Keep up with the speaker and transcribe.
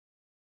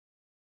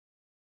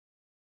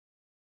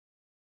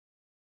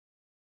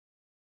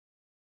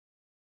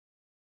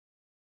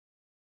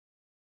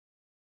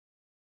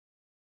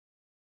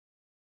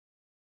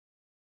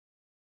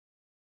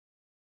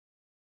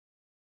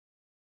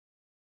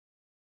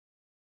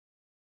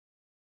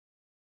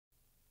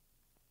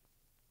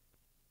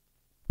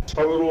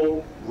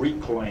total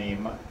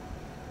reclamation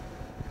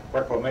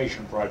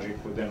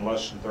project within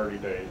less than 30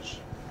 days.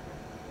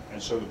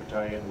 And so the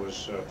battalion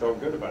felt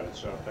good about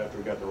itself after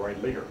we got the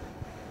right leader.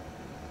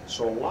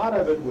 So a lot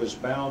of it was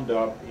bound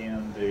up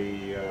in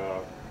the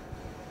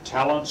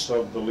talents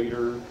of the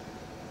leader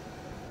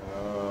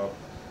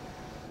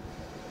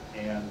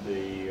and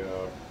the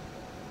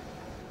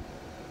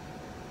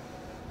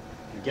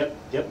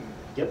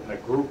getting the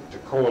group to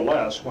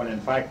coalesce when in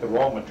fact the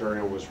raw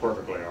material was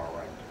perfectly all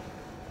right.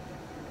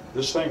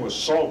 This thing was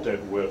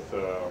salted with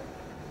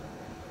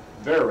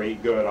very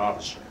good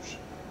officers.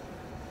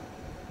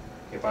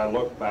 If I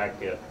look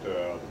back at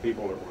the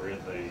people that were in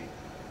the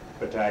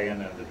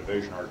battalion and the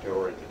division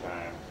artillery at the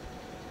time,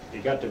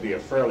 it got to be a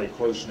fairly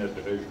close-knit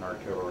division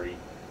artillery.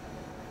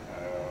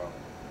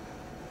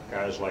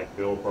 Guys like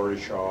Bill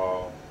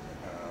Burdishaw,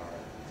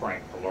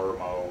 Frank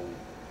Palermo,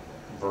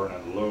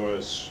 Vernon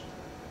Lewis.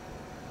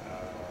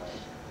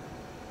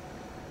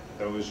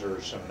 Those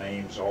are some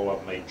names, all of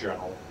them made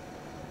general.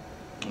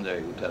 And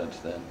they were lieutenants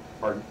then?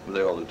 Pardon? Were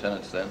they all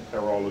lieutenants then? They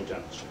were all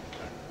lieutenants.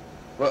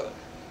 Well,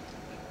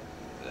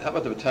 how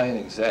about the battalion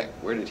exec?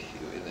 Where did he,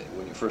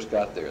 when you first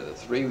got there, the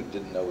three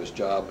didn't know his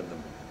job, and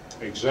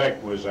the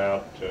exec was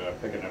out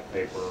picking up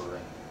paper,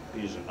 and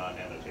he's a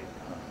non-entity.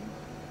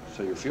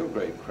 So your field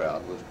grade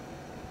crowd was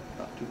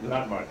not too good?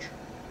 Not much.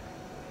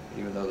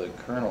 Even though the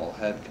colonel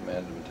had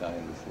commanded a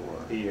battalion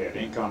before? He had,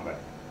 in combat.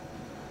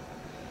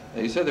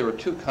 Now you said there were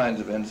two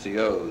kinds of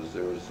NCOs.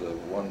 There was the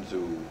ones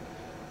who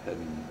had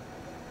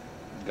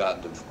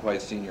gotten to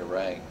quite senior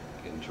rank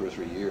in 2 or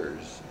 3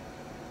 years,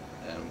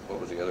 and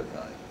what was the other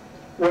kind?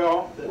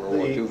 Well, World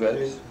War II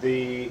vets?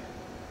 The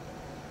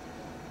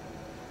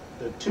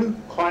two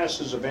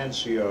classes of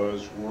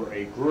NCOs were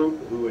a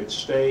group who had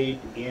stayed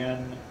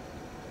in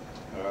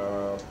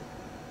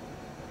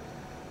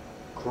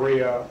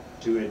Korea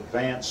to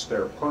advance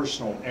their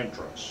personal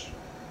interests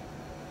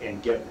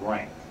and get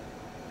rank,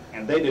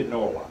 and they didn't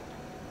know a lot.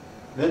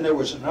 Then there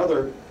was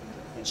another,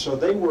 and so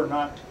they were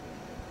not,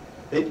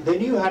 they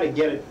knew how to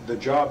get the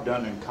job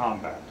done in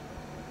combat,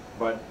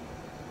 but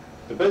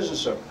the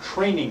business of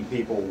training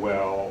people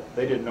well,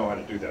 they didn't know how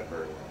to do that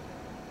very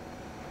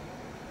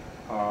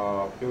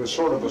well. It was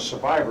sort of a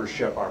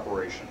survivorship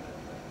operation in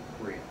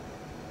Korea.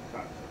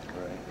 Right.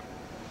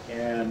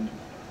 And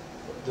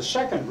the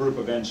second group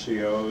of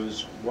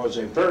NCOs was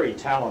a very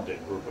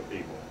talented group of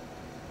people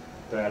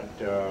that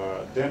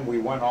then we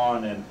went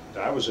on, and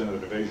I was in the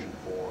division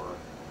for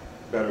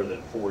better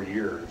than 4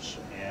 years,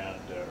 and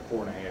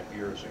 4.5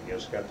 years, I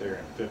guess. Got there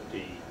in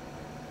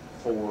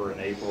 '54 in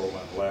April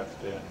and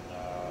left in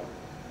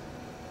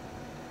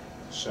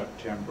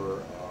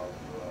September of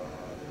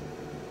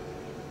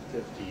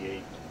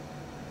 '58.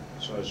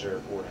 So I was there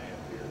 4.5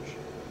 years.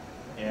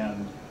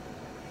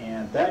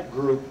 And that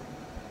group,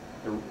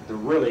 the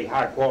really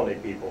high quality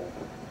people,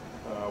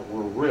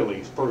 were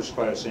really first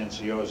class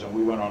NCOs, and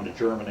we went on to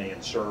Germany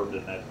and served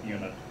in that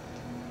unit.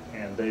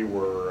 And they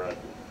were,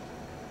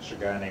 there's a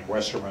guy named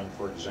Westerman,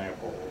 for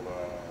example,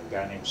 a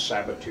guy named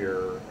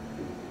Sabatier,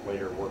 who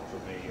later worked for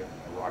me in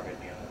the rocket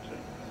unit. And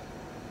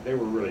they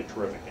were really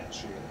terrific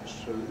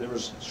NCOs. So there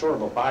was sort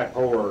of a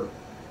bipolar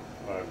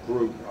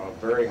group of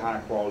very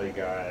high quality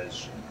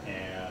guys,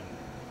 and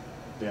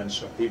then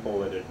some people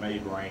that had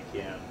made rank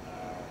in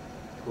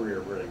Korea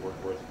really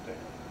weren't worth it.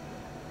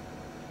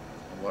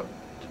 And what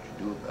did you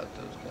do about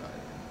those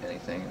guys?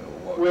 Anything? Or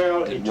what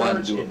Well, did it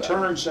one do about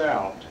turns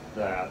out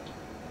that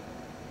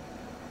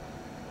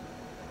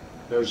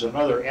there's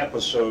another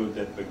episode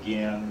that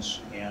begins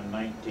in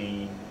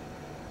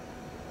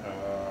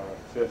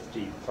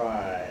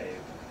 1955,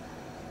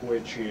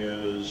 which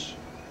is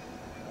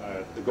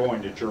the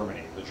going to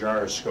Germany, the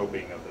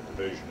gyroscoping of the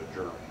division to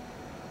Germany.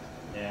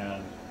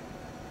 And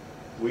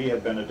we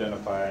had been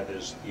identified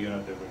as the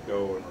unit that would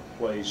go and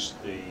replace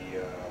the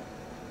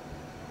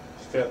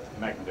 5th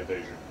Mech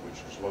Division,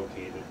 which was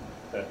located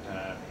at that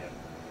time in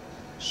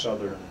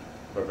southern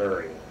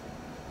Bavaria,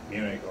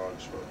 Munich,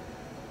 Augsburg.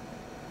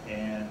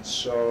 And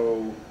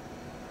so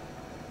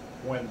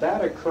when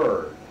that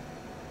occurred,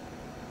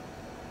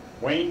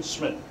 Wayne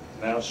Smith,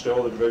 now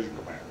still the division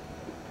commander,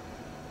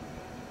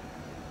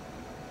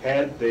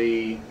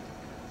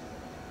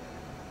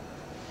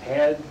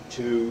 had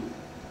to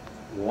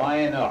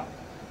line up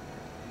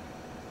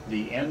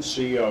the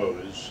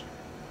NCOs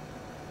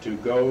to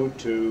go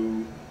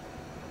to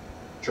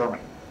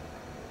Germany.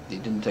 You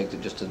didn't take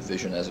just the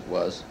division as it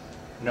was?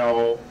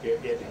 No,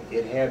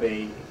 it had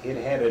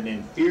an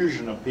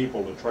infusion of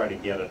people to try to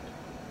get it.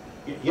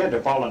 You had to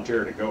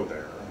volunteer to go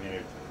there. I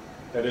mean,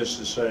 that is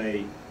to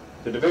say,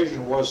 the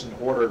division wasn't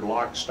ordered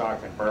lock,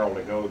 stock, and barrel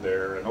to go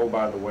there. And oh,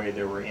 by the way,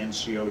 there were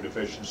NCO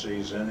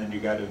deficiencies, and then you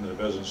got into the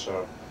business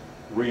of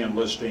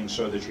re-enlisting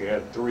so that you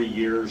had 3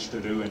 years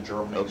to do in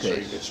Germany, okay, so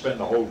you could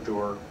spend the whole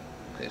tour.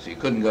 Okay, so you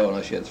couldn't go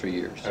unless you had 3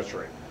 years. That's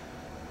right.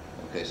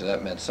 Okay, so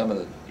that meant some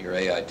of your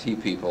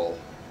AIT people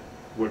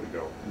wouldn't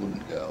go.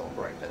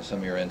 Right. And some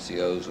of your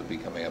NCOs would be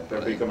coming up.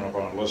 They'd be coming up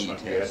on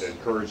enlistment. You had to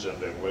encourage them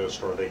to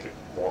enlist, or they could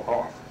walk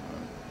off.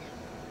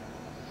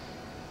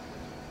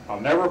 I'll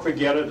never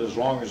forget it as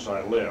long as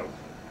I live.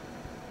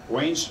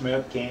 Wayne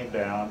Smith came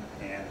down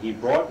and he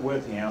brought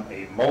with him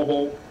a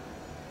mobile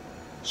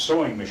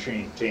sewing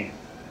machine team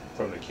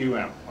from the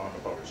QM on the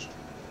post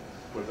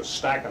with a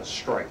stack of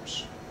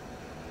stripes.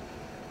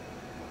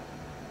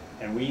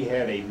 And we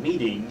had a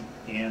meeting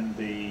in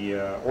the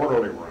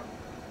orderly room.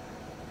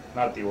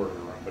 Not the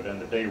orderly room, but in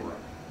the day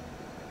room.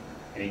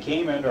 And he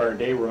came into our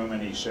day room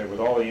and he said, with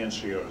all the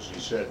NCOs, he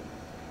said,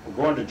 we're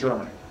going to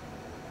Germany.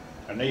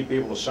 I need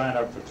people to sign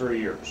up for 3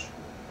 years.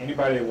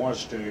 Anybody that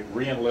wants to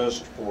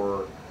re-enlist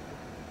for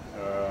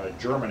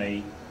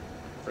Germany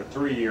for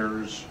 3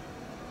 years,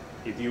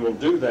 if you will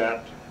do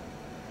that,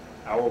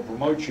 I will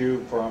promote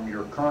you from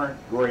your current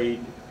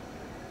grade,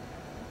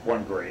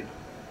 1 grade,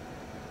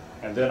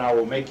 and then I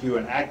will make you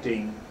an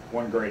acting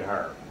 1 grade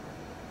higher.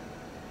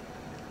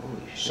 Holy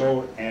shit.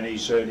 So, and he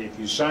said, if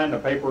you sign the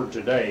paper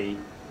today,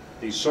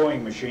 the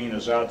sewing machine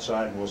is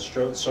outside and will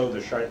sew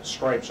the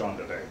stripes on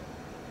today.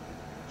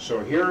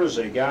 So here's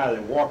a guy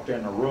that walked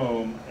in the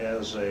room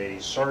as a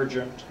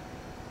sergeant,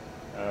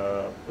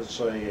 let's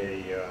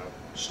say a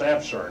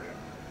staff sergeant,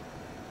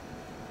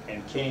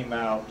 and came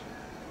out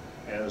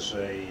as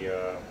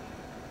a,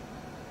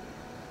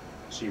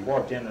 so he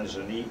walked in as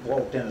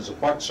a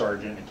buck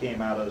sergeant and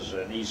came out as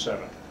an E7.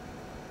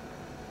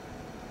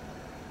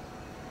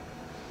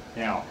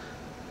 Now,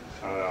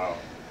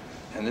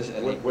 and this,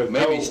 and with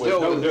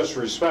no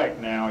disrespect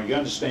now, you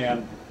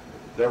understand,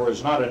 there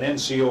was not an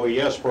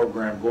NCOES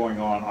program going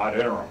on ad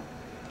interim.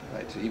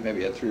 right, so he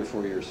maybe had 3 or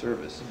 4 years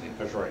service.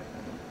 That's right.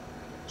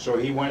 So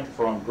he went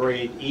from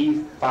grade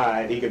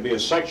E5, he could be a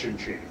section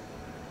chief,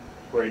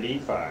 grade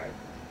E5.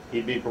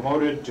 He'd be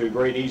promoted to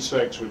grade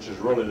E6, which is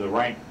really the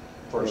rank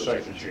for a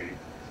section chief.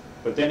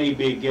 But then he'd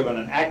be given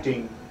an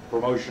acting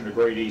promotion to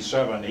grade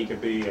E7. He could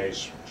be a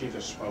chief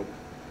of smoke,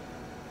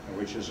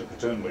 which is a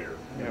platoon leader.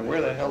 Yeah, where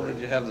the hell did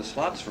you have the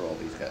slots for all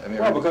these guys? I mean,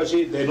 well, because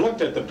they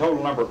looked at the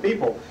total number of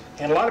people,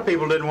 and a lot of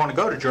people didn't want to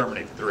go to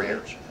Germany for 3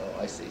 years. Oh,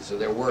 I see. So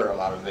there were a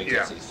lot of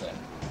vacancies then.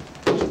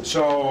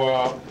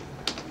 So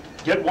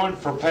get one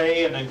for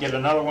pay, and then get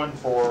another one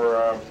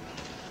for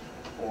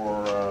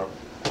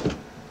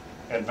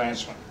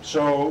advancement.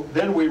 So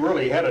then we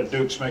really had a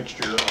Duke's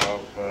mixture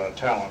of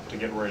talent to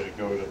get ready to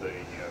go to the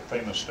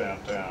famous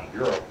downtown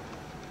Europe.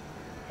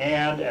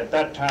 And at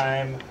that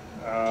time,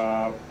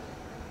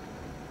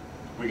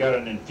 we got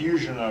an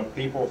infusion of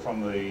people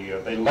from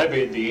they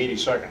levied the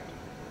 82nd.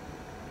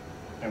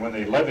 And when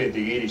they levied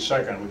the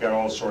 82nd, we got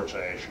all sorts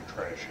of ash and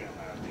trash in.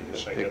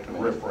 They got the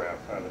riffraff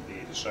out of the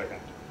 82nd.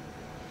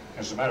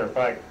 As a matter of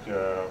fact,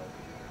 there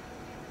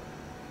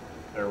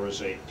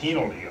was a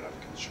penal unit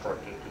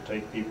constructed to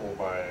take people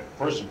by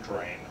prison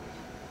train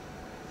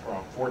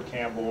from Fort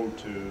Campbell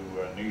to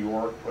New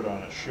York, put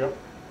on a ship,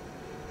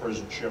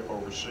 prison ship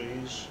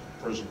overseas,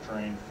 prison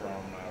train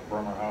from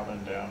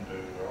Bremerhaven down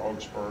to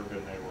Augsburg,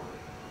 and they were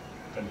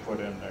then put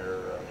in their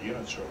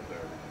units over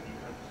there.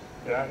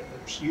 Yeah,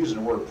 using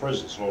the word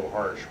prison's a little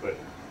harsh, but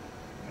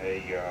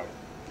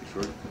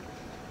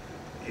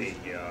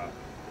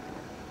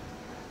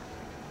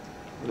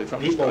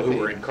people who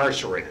were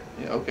incarcerated.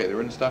 Yeah, okay, they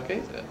were in the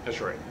stockade then. That's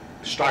right.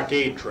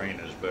 Stockade train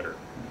is better.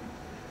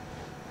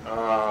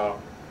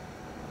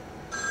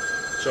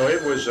 So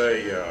it was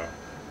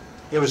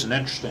an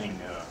interesting.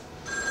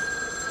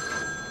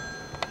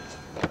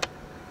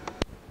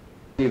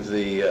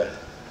 The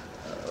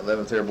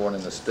 11th Airborne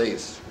in the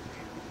States.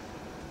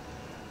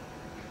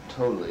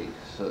 Totally.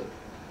 So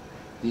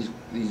these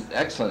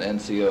excellent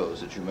NCOs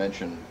that you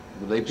mentioned,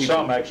 were they people?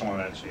 Some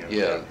excellent NCOs.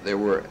 Yeah, they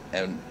were.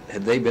 And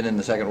had they been in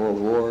the Second World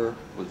War?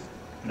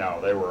 No,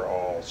 they were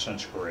all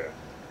since Korea.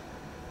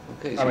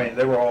 Okay. So I mean,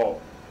 they were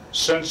all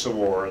since the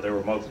war. They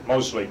were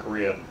mostly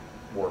Korean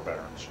War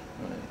veterans.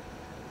 Right.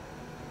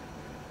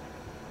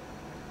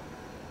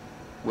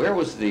 Where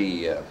was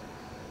the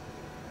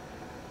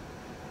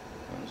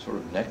sort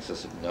of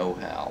nexus of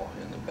know-how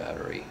in the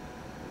battery?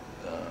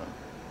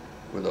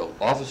 Were the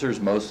officers,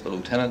 most the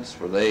lieutenants,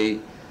 were they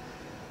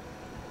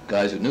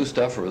guys who knew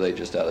stuff, or were they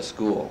just out of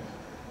school?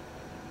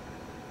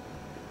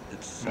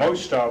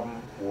 Most of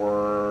them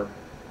were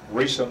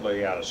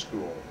recently out of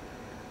school.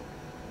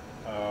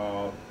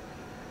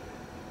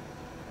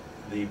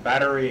 The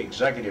battery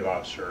executive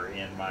officer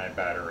in my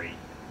battery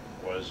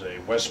was a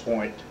West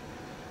Point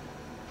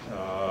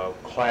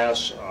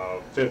class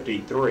of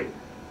 53.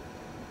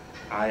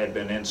 I had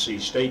been NC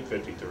State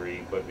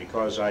 53, but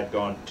because I'd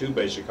gone 2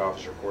 basic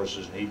officer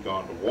courses and he'd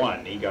gone to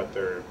 1, he got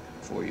there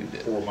before you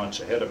did. 4 months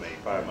ahead of me,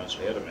 5 months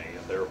ahead of me,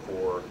 and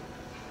therefore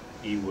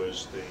he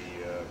was the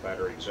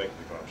battery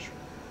executive officer.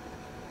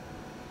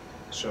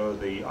 So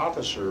the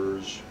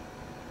officers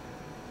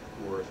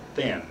were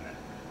thin.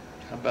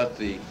 How about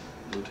the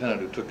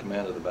lieutenant who took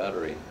command of the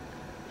battery?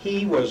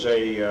 He was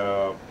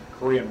a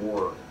Korean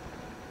War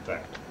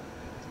vet.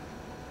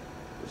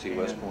 Was he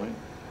West Point?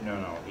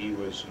 No, he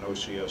was an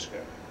OCS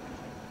guy.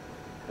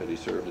 Had he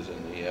served as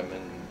an EM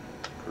in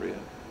Korea?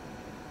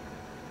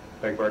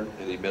 Beg pardon?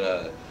 Had he been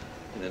an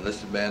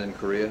enlisted man in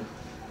Korea?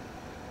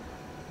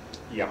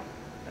 Yeah.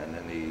 And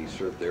then he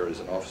served there as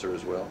an officer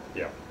as well?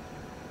 Yeah.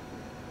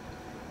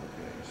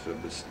 Okay, so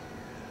this,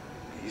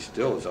 he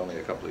still is only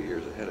a couple of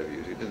years ahead of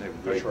you. He didn't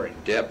have That's great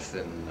right. depth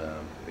and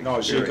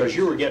No, see, because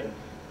you were getting,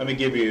 let me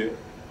give you,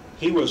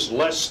 he was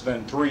less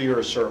than 3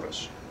 years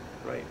service,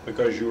 Right.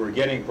 because you were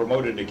getting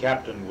promoted to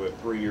captain with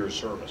 3 years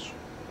service.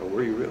 Oh,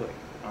 were you really?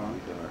 Uh-huh.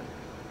 Oh, darn.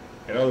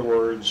 In other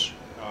words,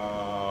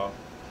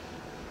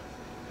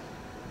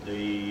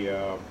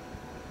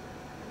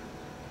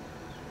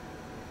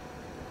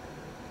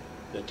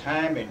 the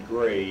time and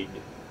grade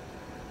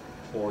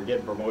for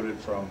getting promoted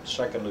from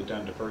second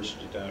lieutenant to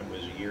first lieutenant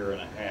was 1.5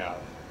 years.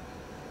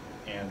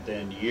 And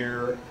then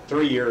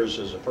 3 years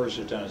as a first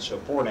lieutenant, so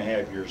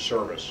 4.5 years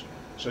service.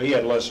 So he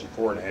had less than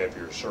 4.5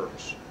 years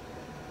service.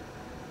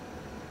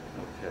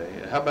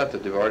 Okay. How about the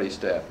DeVarty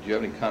staff? Do you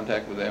have any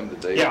contact with them?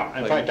 Did they? Yeah,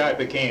 in fact, I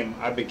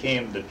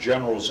became the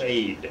general's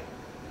aide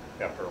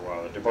after a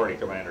while, the DeVarty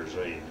commander's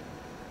aide,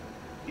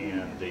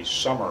 in the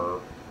summer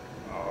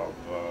of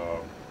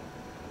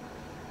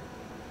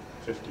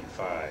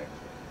 '55.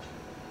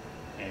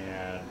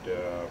 And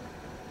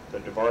the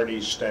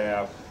DeVarty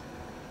staff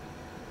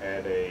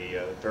had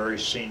a very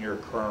senior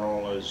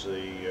colonel as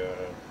the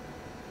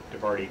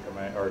DeVarty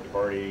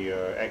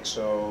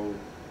XO,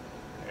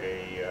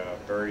 a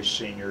very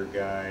senior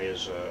guy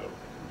as a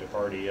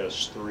DeVarty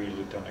S3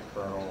 lieutenant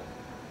colonel.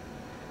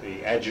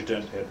 The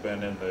adjutant had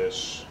been in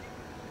this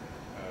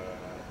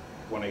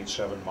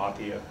 187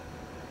 Mafia.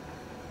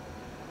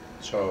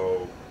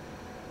 So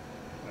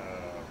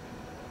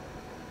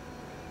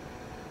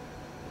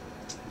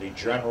the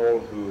general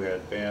who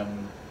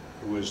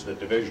was the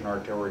division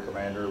artillery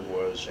commander,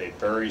 was a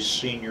very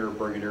senior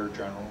brigadier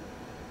general.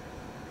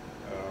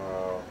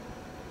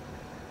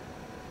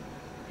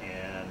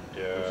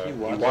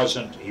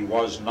 He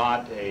was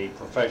not a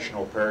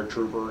professional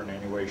paratrooper in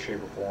any way,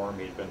 shape, or form.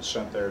 He'd been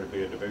sent there to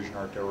be a division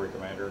artillery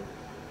commander.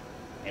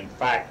 In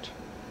fact,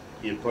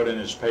 he had put in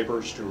his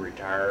papers to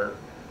retire.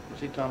 Was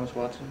he Thomas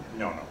Watson?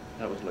 No.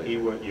 That was later. He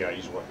was, yeah,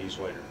 he's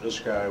later. This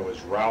guy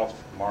was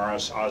Ralph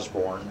Morris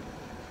Osborne,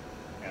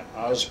 and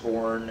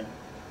Osborne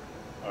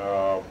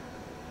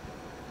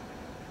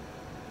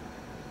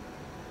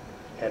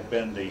had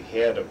been the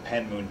head of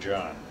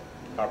Panmunjom,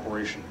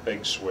 Operation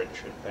Big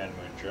Switch at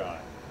Panmunjom.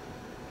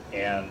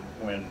 And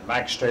when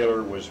Max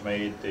Taylor was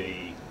made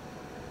the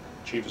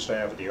Chief of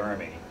Staff of the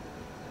Army,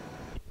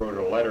 he wrote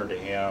a letter to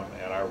him,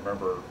 and I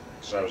remember,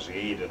 because I was the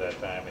aide at that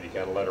time, and he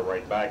got a letter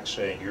right back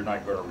saying, you're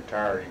not going to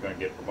retire, you're going to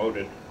get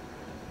promoted,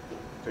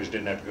 because you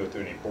didn't have to go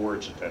through any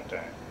boards at that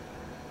time.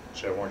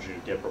 So I want you to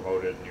get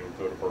promoted, and you would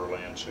go to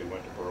Berlin, so he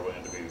went to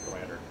Berlin to be the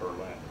commander in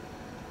Berlin.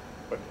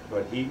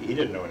 But he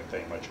didn't know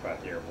anything much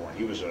about the airborne.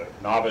 He was a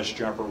novice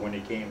jumper when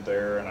he came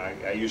there, and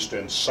I used to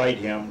incite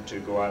him to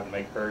go out and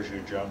make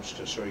parachute jumps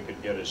so he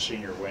could get his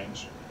senior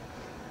wings,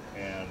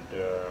 and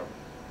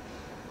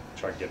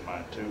try to get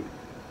mine too.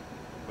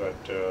 But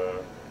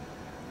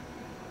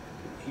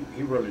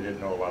he really didn't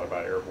know a lot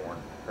about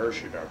airborne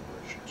parachute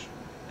operations.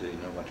 Did he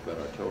know much about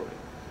artillery?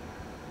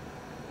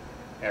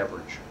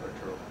 Average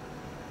artillery.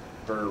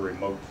 Very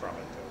remote from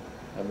it, though.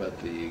 How about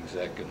the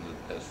exec and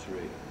the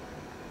S3?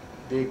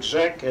 The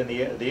exec and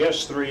the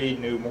S3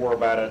 knew more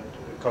about it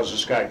because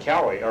this guy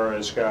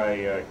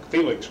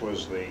Felix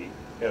was the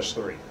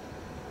S3,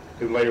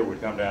 who later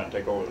would come down and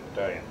take over the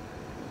battalion.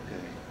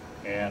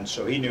 Okay. And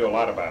so he knew a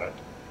lot about it.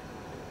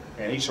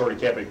 And he sort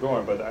of kept it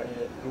going, but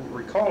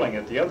recalling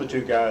it, the other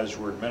two guys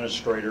were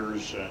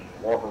administrators and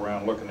walk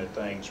around looking at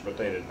things, but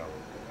they didn't know.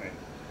 I mean,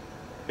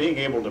 being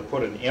able to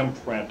put an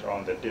imprint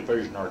on the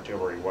division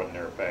artillery wasn't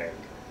their bag.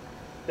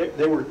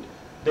 They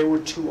were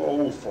too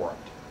old for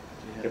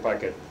it, if I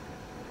could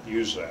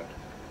use that.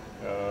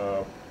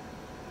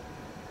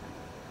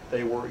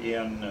 They were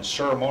in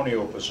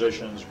ceremonial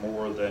positions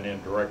more than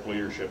in direct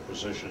leadership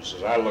positions.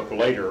 As I look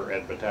later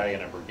at battalion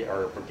and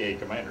brigade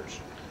commanders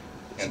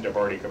and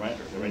DeVarty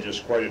commanders, I mean,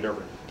 just quite a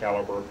different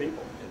caliber of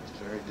people. It's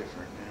very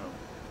different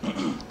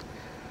now.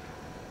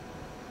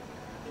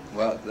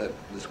 Well,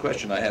 this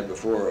question I had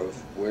before of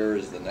where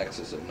is the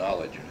nexus of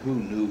knowledge and who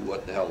knew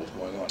what the hell was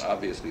going on?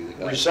 Obviously, the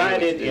guy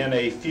resided in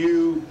a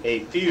few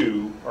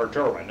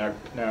artillerymen.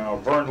 Now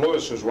Vern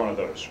Lewis was one of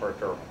those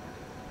artillerymen,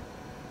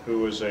 who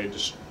was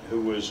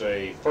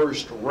a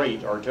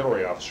first-rate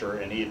artillery officer,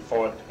 and he had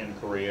fought in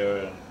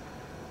Korea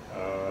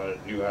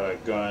and knew how to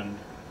gun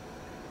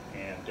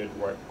and did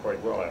quite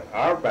well at it.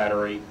 Our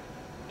battery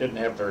didn't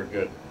have very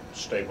good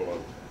stable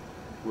of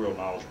real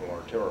knowledgeable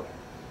artillerymen.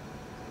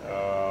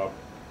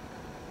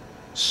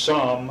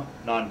 Some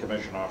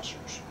non-commissioned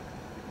officers.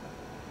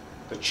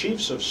 The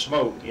chiefs of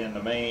smoke in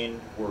the main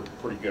were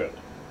pretty good.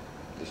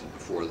 This is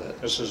before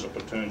that. This is a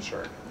platoon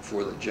sergeant.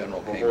 Before the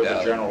general came Before down.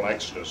 the general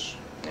exodus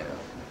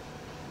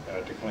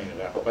to clean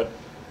it out. But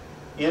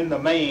in the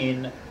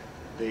main,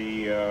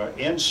 the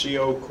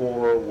NCO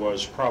Corps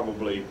was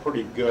probably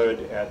pretty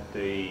good at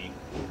the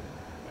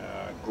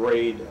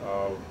grade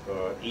of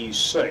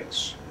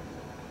E6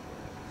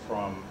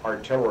 from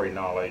artillery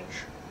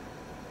knowledge,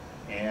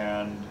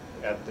 and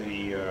at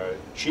the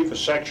chief of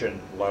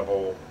section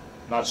level,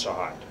 not so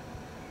hot,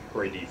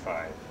 grade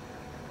E5,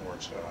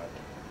 weren't so hot.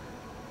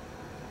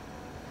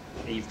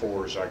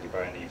 E4s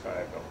occupying E5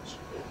 belts.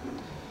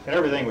 And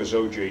everything was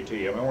OJT. I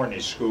mean, there weren't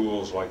any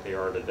schools like they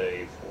are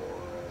today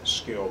for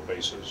skill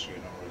bases, you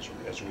know,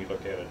 as we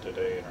look at it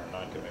today in our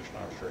non-commissioned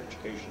officer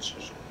education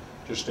system.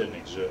 Just didn't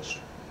exist.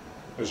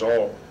 It was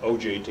all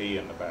OJT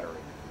in the battery.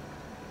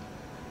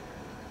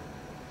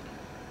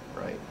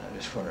 Right. I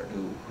just wondered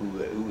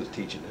who was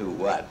teaching who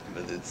what,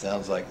 but it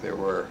sounds like there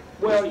were.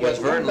 Well, was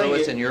yeah, Vern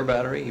Lewis in your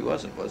battery? He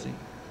wasn't, was he?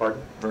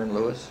 Pardon? Vern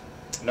Lewis?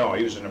 No,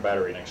 he was in a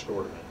battery next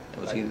door to me.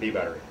 Was he the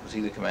battery? Was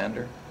he the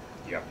commander?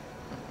 Yeah.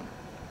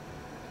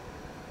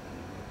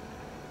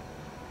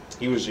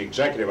 He was the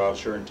executive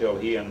officer until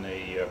he and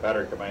the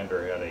battery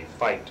commander had a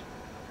fight.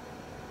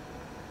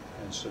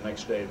 And so the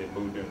next day they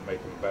moved him to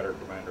make him a battery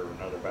commander of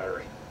another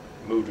battery.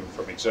 Moved him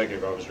from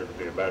executive officer to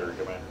be a battery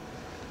commander.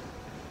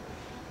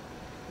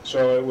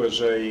 So it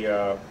was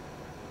a...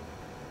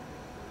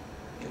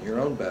 And your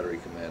own battery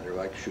commander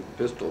liked to shoot a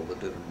pistol, but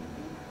didn't...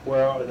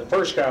 Well, the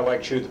first guy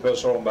liked to shoot the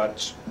pistol.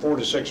 About 4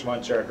 to 6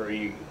 months after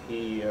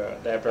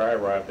after I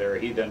arrived there,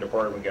 he then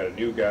departed. We got a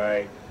new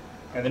guy,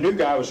 and the new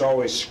guy was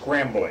always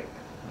scrambling.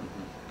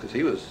 Because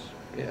he was,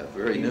 yeah,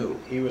 very new.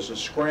 He was a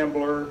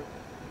scrambler.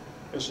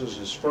 This was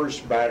his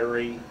first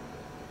battery.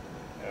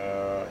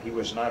 He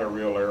was not a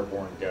real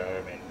airborne guy.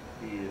 I mean,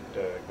 he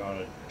had gone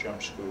to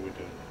jump school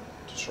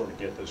to sort of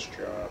get this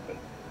job, and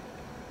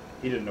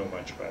he didn't know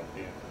much about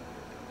being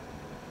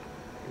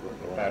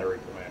a battery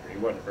commander. He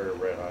wasn't a very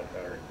red-hot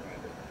battery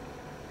commander.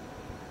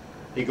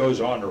 He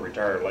goes on to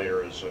retire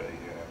later as a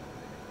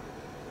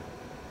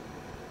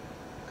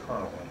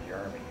colonel in the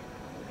Army,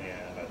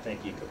 and I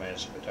think he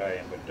commands the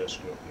battalion, but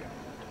doesn't go beyond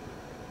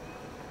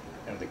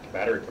that. And the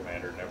battery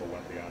commander never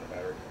went beyond a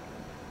battery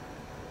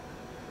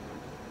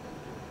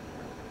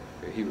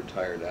commander. He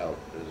retired out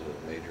as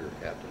a major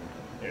captain.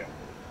 Yeah.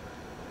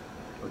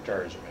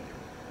 Retired as a major.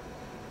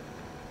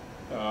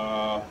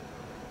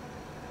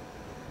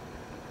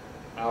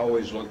 I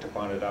always looked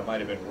upon it, I might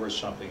have been worth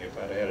something if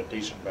I'd had a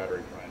decent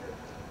battery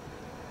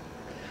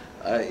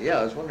commander. Yeah,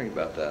 I was wondering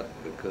about that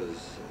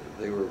because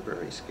they were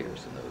very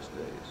scarce in those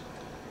days.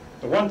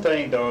 The one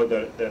thing, though,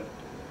 that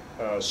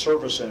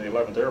service in the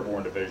 11th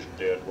Airborne Division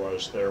did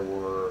was there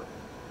were,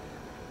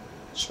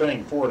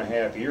 spending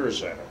 4.5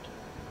 years at it,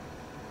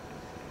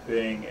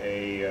 being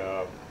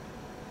a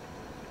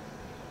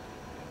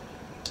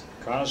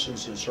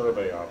reconnaissance and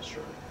survey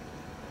officer,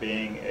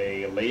 being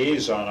a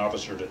liaison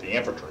officer to the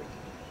infantry,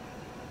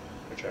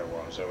 which I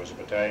was. I was a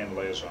battalion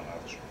liaison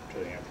officer to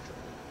the infantry.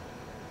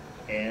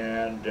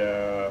 And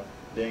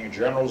being a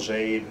general's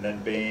aide, and then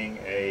being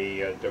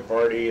a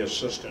DeVarty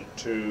assistant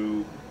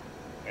to,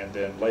 and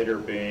then later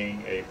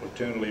being a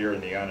platoon leader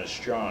in the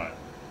Honest John.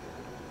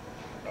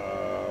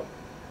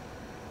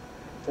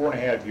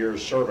 4.5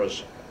 years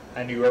service,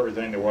 I knew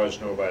everything there was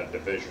to know about a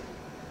division.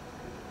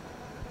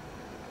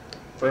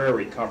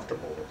 Very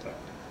comfortable with that.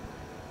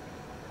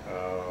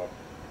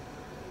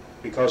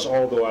 Because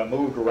although I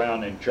moved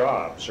around in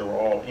jobs, they were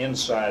all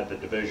inside the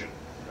division.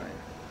 Right.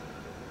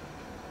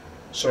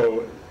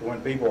 So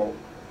when people,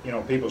 you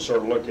know, people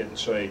sort of look at it and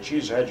say,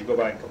 geez, how'd you go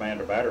back and command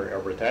a battery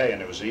or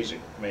battalion? It was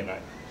easy. I mean,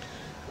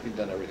 We've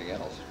done everything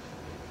else.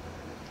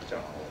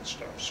 done all that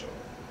stuff, so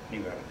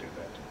knew how to do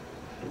that.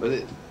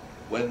 But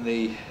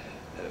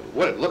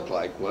what it looked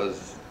like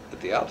was, at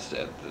the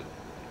outset, the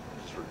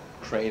sort of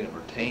train and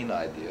retain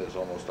idea is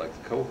almost like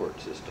the cohort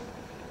system.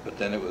 But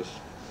then it was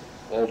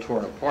all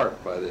torn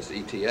apart by this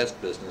ETS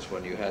business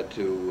when you had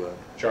to...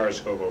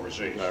 Gyroscope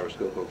overseas.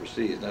 Gyroscope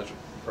overseas, and that's...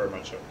 Very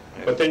much so.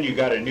 Yeah. But then you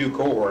got a new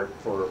cohort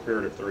for a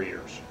period of 3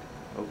 years.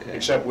 Okay.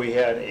 Except we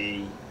had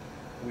a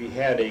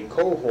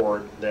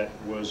cohort that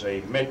was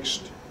a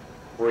mixed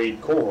breed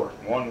cohort.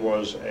 One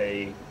was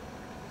a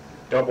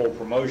double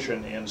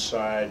promotion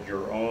inside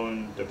your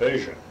own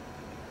division,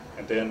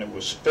 and then it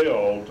was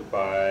filled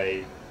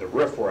by the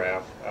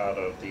riffraff out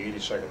of the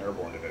 82nd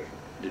Airborne Division.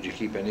 Did you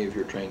keep any of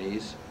your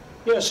trainees?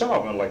 Yeah, some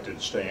of them elected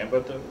to stay in,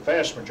 but the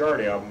vast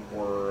majority of them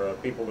were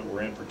people that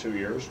were in for 2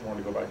 years,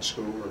 wanted to go back to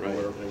school or do Right.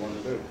 whatever they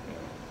wanted to do.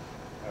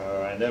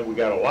 And then we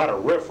got a lot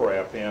of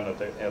riffraff in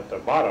at the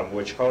bottom,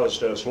 which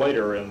caused us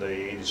later in the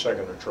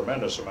 82nd a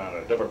tremendous amount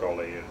of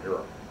difficulty in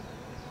Europe.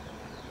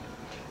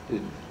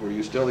 Were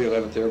you still the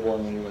 11th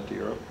Airborne when you went to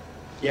Europe?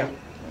 Yeah.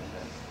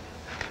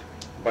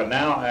 But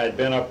now I had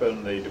been up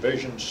in the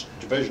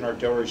division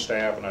artillery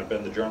staff, and I'd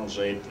been the general's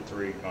aide for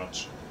 3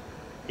 months.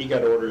 He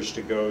got orders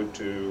to go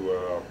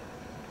to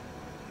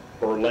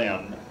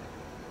Berlin,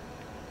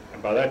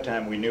 and by that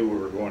time we knew we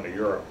were going to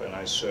Europe. And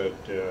I said,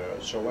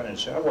 so I went and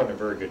said, I wasn't a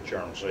very good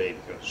general's aide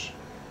because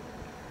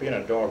being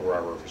a dog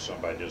robber for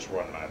somebody just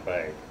wasn't my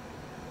bag.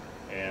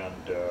 And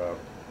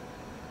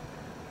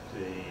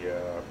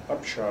the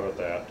upshot of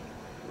that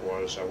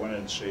was I went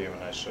in to see him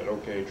and I said,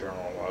 okay,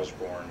 General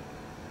Osborne,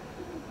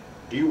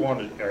 do you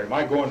want to, am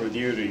I going with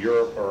you to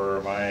Europe,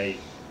 or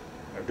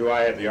do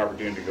I have the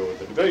opportunity to go with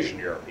the division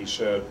to Europe? He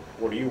said,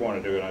 what do you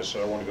want to do? And I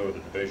said, I want to go with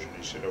the division.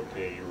 He said,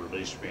 okay, you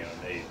released me in an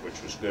aide,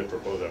 which was good for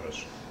both of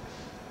us.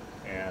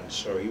 And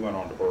so he went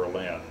on to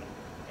Berlin,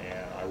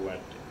 and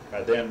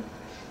I then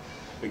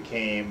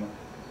became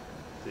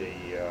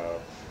the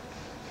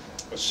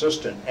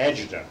assistant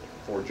adjutant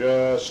for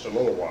just a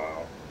little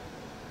while.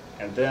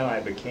 And then I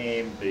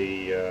became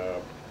the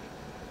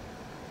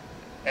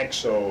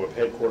XO of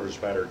Headquarters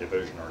Battery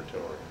Division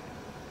Artillery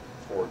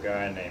for a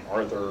guy named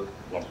Arthur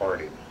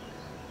Lombardi.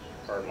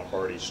 Art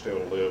Lombardi still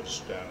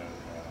lives down in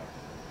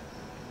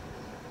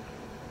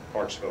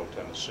Clarksville,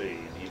 Tennessee,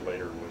 and he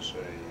later was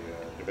a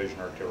Division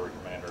Artillery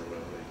Commander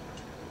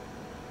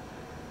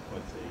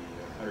with the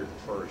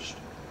 101st.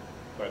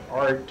 But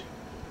Art,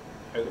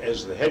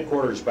 as the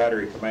Headquarters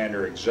Battery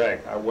Commander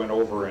exec, I went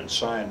over and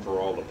signed for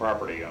all the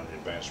property on the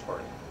advanced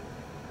party.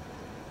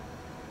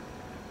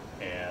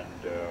 And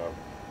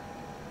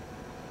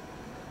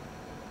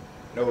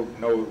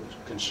no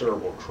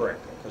considerable trick,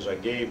 because I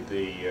gave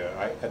the,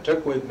 I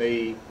took with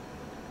me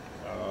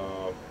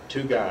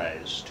two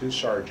guys, two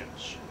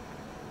sergeants,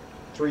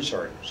 three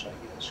sergeants, I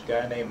guess. A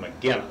guy named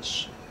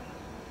McGinnis,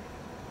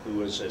 who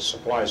was a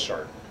supply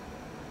sergeant.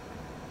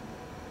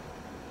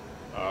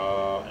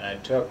 And I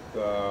took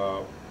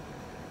the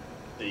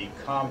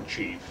comm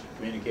chief,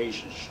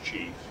 communications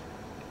chief,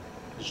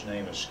 his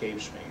name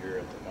escapes me here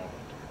at the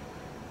moment,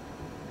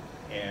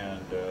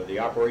 and the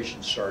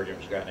operations sergeant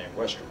was a guy named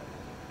Westerman.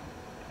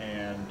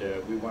 And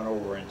we went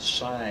over and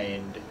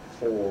signed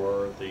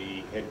for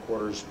the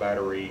Headquarters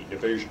Battery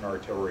Division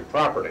Artillery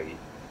property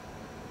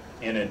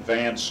in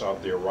advance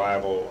of the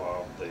arrival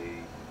of the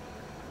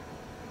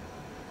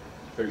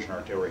Division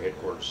Artillery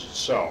Headquarters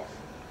itself,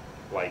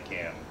 like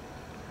in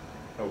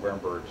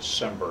November,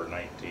 December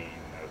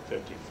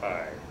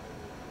 1955.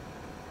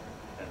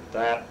 And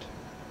that...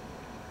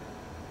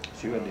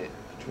 So you had the,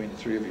 between the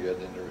three of you, had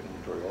the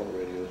inventory, all the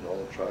radios, all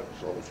the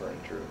trucks, all the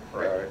furniture,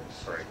 Right,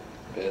 barracks, right.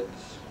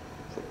 beds,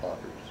 foot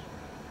lockers.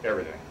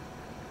 Everything.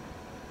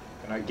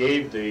 And I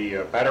gave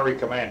the battery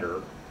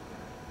commander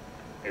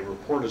a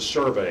reported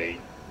survey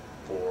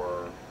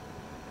for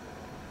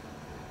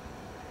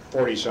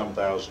 $40-some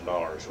thousand,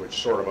 which is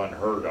sort of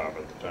unheard of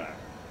at the time.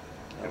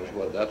 That was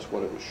what, that's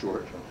what it was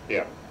short. Huh?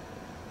 Yeah.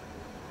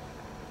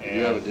 Did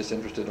you have a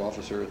disinterested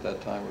officer at that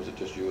time, or was it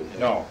just you and him?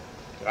 No,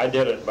 I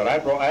did it, but I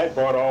had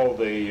brought all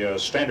the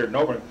standard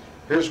nomenclature.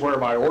 Here's where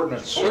my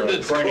ordnance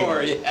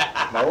training,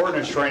 my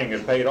ordnance training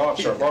had paid off.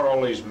 So I brought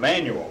all these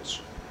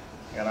manuals,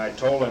 and I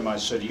told him, I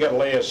said, you got to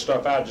lay this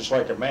stuff out just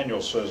like the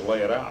manual says,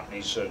 lay it out. And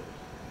he said,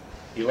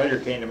 he later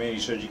came to me and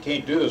he said, you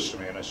can't do this to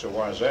me. And I said,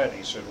 why is that? And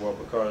he said, well,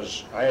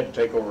 because I had to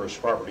take over his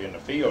property in the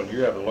field.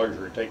 You have the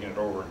luxury of taking it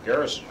over in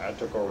garrison. I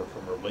took over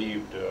from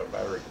relieved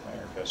battery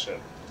commander. I said,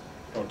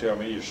 don't tell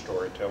me your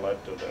story. Tell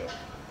that to the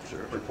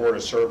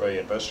reported survey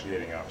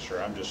investigating officer.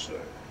 I'm just the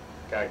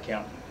guy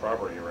counting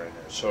property right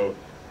there. So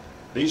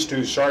these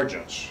two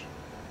sergeants,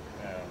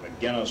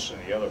 McGinnis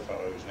and the other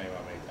fellow whose name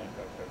I may think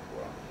of very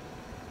well,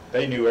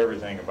 they knew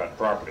everything about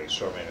property.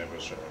 So I mean, it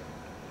was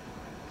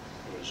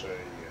a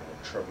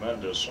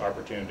tremendous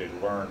opportunity to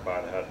learn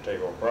about how to take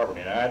over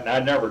property. And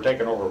I'd never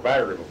taken over a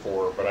battery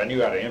before, but I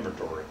knew how to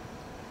inventory.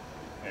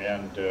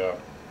 And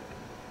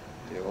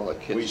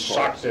we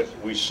socked it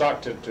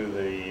to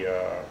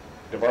the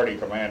Divardi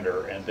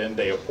commander, and then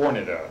they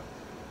appointed a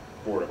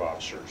board of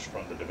officers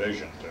from the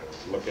division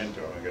to look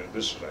into it. And go,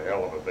 this is a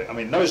hell of a thing. I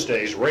mean, in those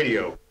days,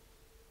 radio,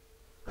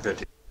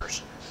 50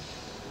 years.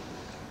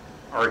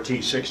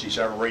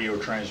 RT-67, radio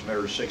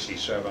transmitter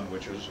 67,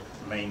 which was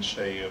a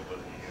mainstay of the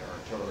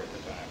artillery at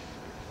the time.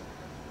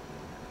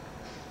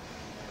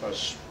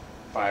 Cost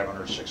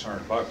 $500,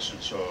 $600,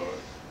 and so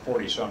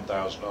 $40-some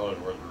thousand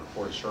worth of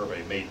reported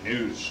survey made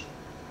news.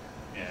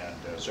 And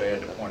so I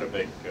had to appoint a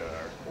big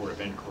board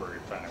of inquiry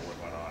to find out what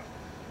went on.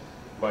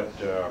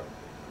 But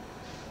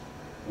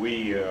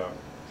we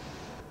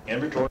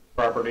inventoried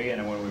property,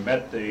 and when we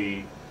met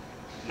the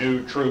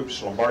new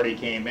troops, Lombardi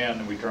came in,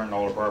 and we turned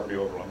all the property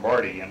over to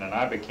Lombardi, and then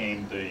I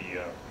became the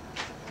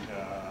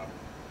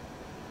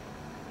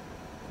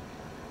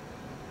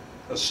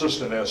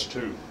assistant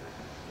S2,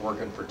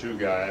 working for two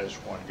guys,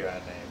 one guy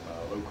named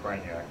Lou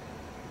Kraniak,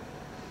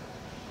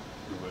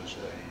 who was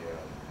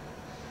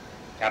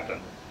a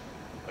captain,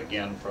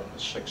 again from the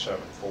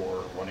 674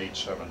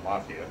 187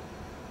 Mafia,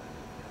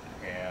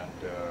 and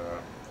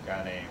a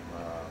guy named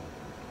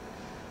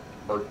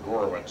Bert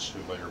Gorowitz,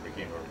 who later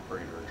became a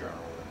brigadier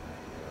general in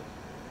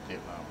the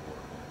Vietnam War,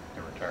 a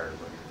retired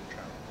brigadier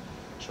general.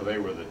 So they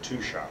were the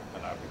two shop,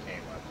 and I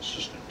became an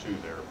assistant two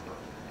there for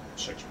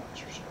 6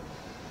 months or so.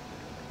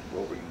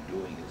 What were you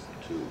doing as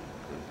the two?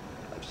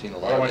 I've seen a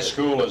lot Well, I of went to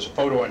school as a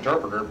photo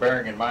interpreter,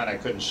 bearing in mind I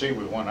couldn't see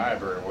with one eye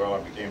very well.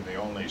 I became the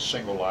only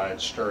single-eyed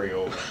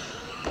stereo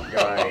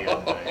guy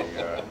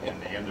in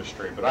the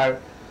industry. But I,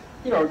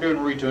 doing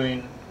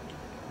routine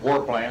war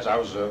plans. I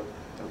was a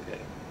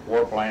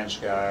war plans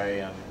guy,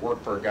 and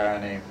worked for a guy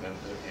named,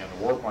 in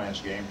the war plans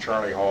game,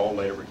 Charlie Hall,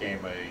 later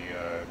became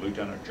a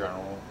lieutenant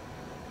general.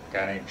 A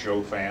guy named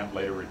Joe Fant,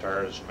 later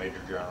retired as a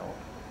major general.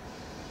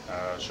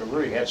 So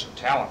really had some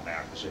talent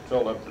now, because they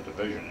filled up the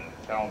division and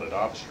talented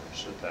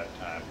officers at that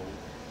time.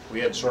 We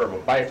had sort of a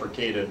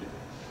bifurcated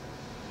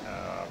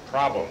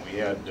problem. We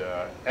had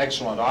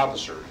excellent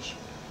officers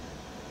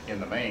in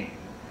the main,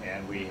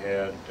 and we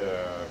had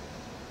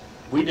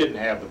we didn't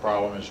have the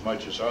problem as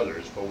much as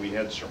others, but we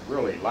had some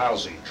really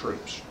lousy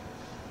troops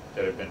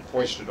that had been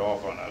foisted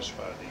off on us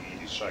by the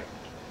 82nd.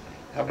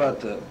 How about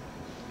the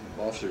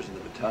officers in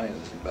the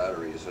battalions and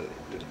batteries?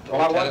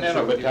 Well, I wasn't in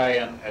a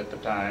battalion at the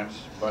time,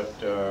 but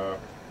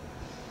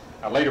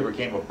I later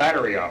became a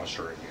battery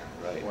officer again.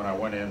 Right. When I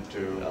went into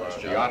the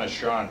John. Honest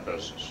John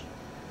business.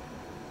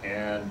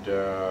 And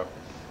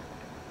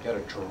had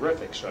a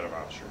terrific set of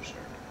officers there.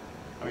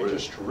 I mean,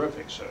 just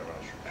terrific set of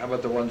officers. How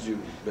about the ones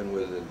you've been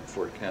with in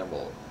Fort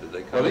Campbell? Did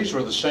they come? Well, these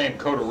were the same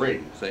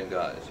coterie. Same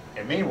guys.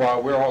 And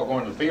meanwhile, we were all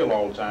going to the field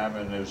all the time,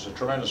 and there was a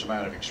tremendous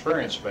amount of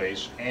experience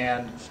base.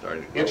 And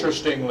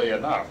interestingly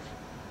enough,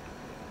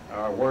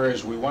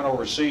 whereas we went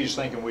overseas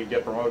thinking we'd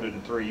get promoted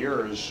in 3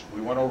 years,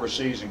 we went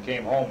overseas and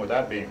came home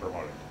without being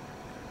promoted.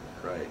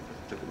 Right.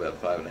 It took about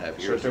 5.5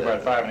 years. So it took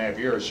about 5.5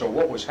 years. So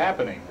what was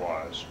happening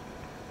was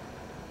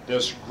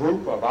this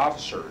group of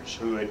officers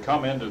who had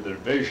come into the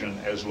division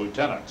as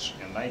lieutenants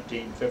in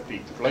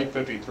 1950, late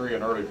 53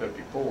 and early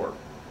 54,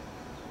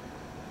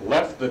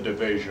 left the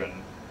division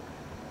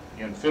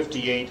in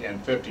 58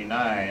 and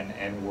 59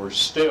 and were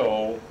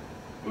still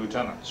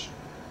lieutenants.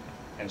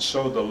 And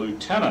so the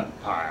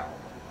lieutenant pile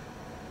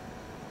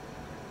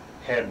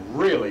had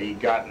really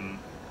gotten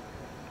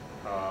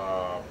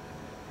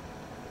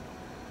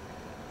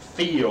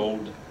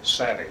field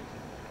savvy.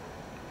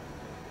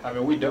 I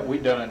mean, we'd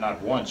done it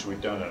not once, we'd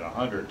done it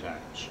 100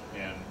 times.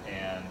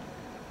 And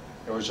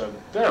there was a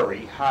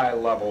very high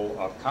level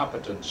of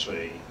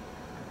competency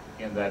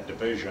in that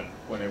division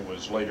when it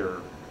was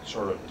later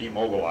sort of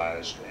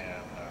demobilized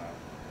and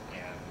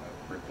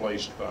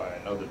replaced by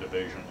another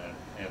division,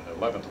 and the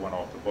 11th went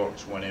off the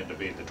books, went in to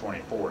be the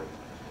 24th.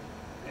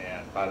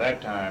 And by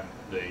that time,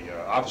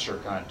 the officer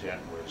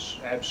content was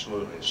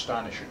absolutely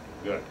astonishingly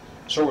good.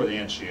 So were the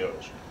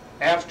NCOs.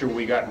 After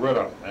we got rid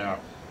of them,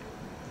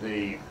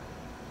 now,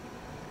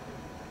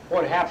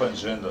 what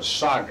happens in the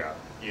saga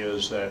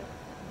is that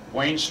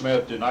Wayne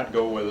Smith did not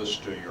go with us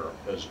to Europe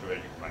as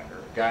division commander.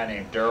 A guy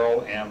named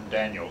Darrell M.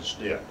 Daniels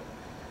did.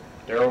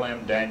 Darrell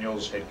M.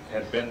 Daniels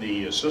had been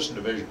the assistant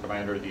division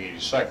commander of the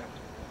 82nd,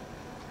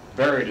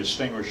 very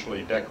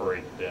distinguishedly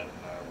decorated in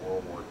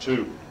World War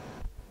II.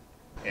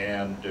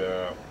 And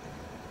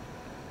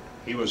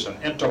he was an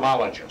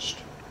entomologist,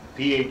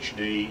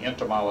 PhD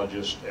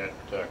entomologist at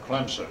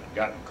Clemson,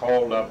 gotten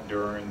called up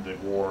during the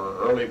war,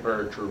 early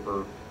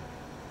paratrooper.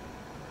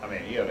 I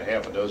mean, he had a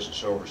half a dozen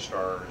Silver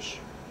Stars,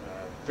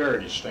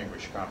 very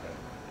distinguished combat.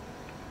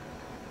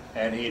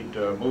 And he'd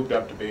moved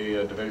up to be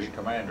a division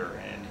commander,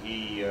 and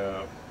he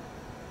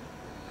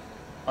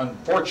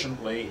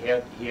unfortunately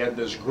he had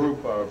this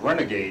group of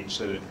renegades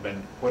that had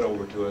been put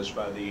over to us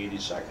by the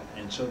 82nd.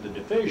 And so the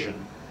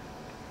division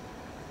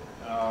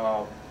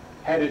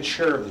had its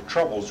share of the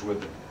troubles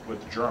with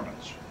the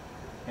Germans.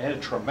 It had a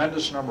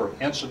tremendous number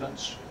of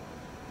incidents.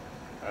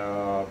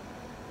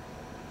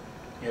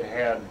 It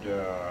had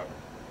the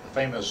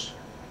famous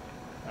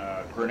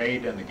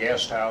grenade in the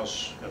gas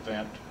house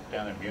event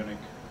down in Munich.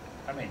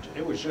 I mean,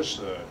 it was just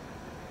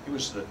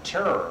the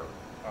terror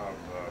of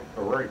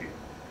Bavaria.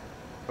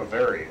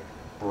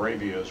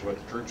 Bavaria is what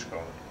the troops call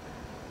it.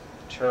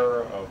 The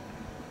terror of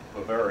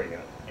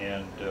Bavaria.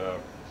 And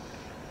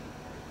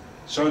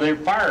so they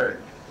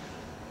fired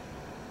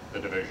the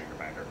division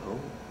commander. Oh.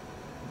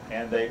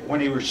 And when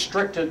he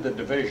restricted the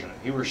division,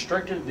 he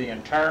restricted the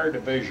entire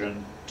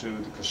division to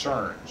the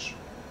caserns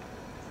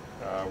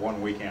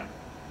one weekend.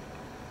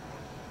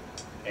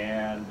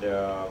 And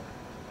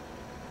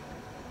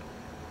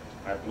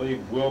I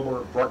believe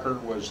Wilbur Brucker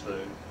was the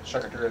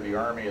Secretary of the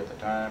Army at the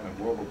time, and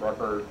Wilbur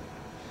Brucker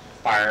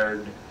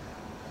fired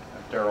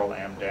Darrell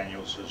M.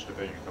 Daniels as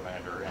division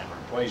commander and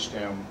replaced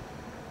him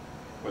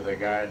with a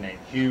guy named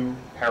Hugh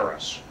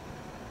Harris,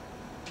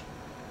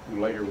 who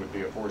later would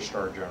be a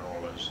 4-star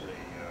general as the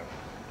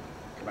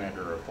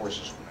commander of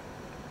Forces Command.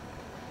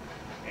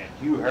 And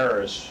Hugh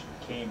Harris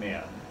came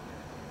in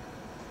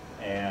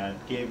and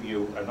gave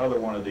you another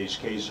one of these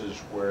cases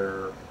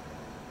where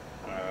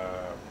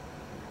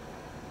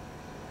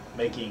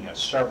making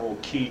several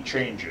key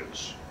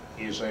changes,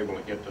 he is able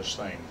to get this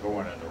thing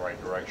going in the right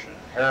direction.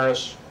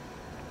 Harris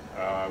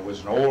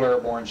was an old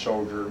airborne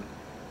soldier.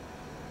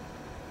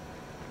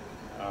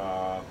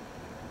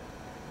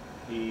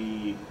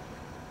 He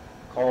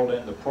called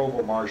in the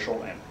provost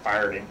marshal and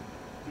fired him.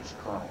 He was a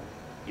colonel.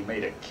 He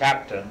made a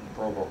captain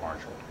provost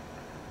marshal.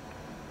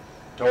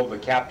 Told the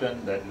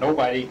captain that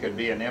nobody could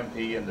be an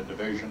MP in the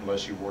division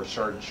unless he wore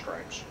sergeant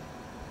stripes,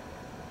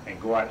 and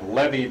go out and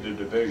levy the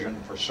division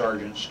for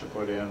sergeants to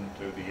put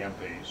into the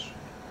MPs,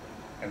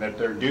 and that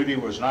their duty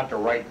was not to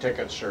write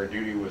tickets, their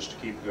duty was to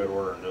keep good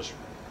order and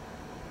discipline.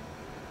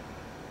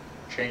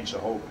 Changed the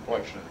whole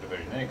complexion of the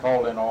division. Then he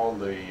called in all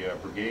the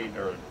brigade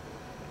or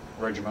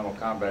regimental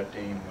combat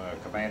team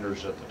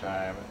commanders at the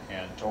time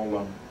and told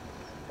them,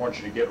 I want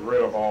you to get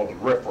rid of all the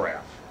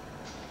riffraff.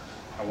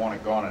 I want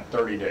it gone in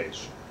 30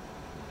 days.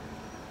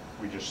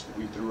 We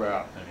threw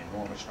out an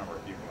enormous number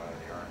of people out of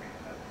the Army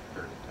in that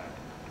period of time.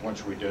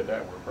 Once we did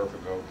that, we're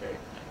perfectly okay.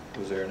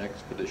 Was there an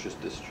expeditious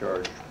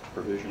discharge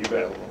provision You bet.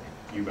 available?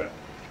 You bet.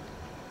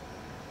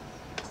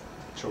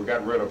 So we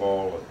got rid of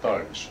all the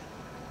thugs.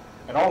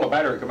 And all the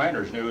battery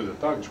commanders knew who the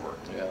thugs were.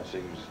 Yeah, so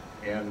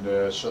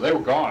And so they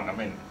were gone. I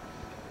mean,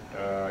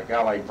 a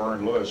guy like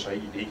Vern Lewis,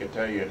 he could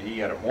tell you, he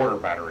had a mortar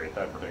battery at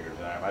that particular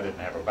time. I didn't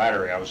have a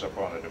battery. I was up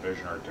on the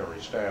division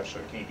artillery staff, so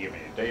I can't give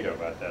any data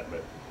about that.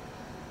 But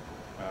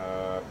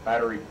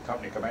battery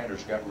company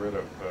commanders got rid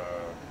of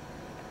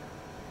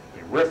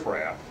the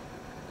riffraff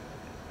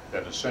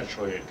that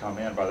essentially had come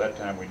in. By that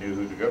time, we knew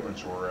who the good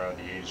ones were out of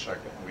the 82nd.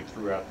 We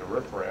threw out the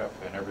riffraff,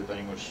 and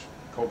everything was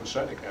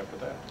copacetic after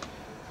that.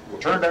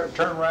 Turned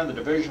around the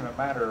division in a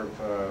matter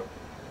of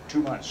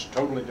 2 months.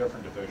 Totally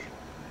different division.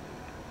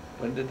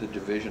 when did the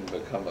division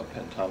become a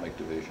pentomic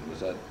division? Was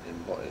that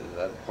is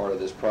that part of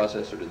this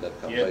process, or did that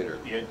come later?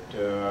 It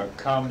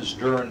comes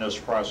during this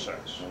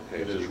process.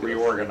 Okay, It so is you get a-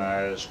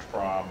 reorganized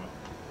from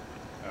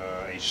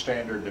a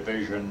standard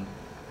division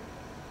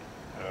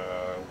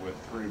with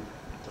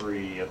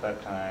three at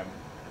that time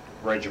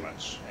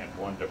regiments and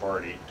one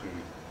diverty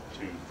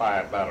to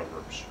 5 battle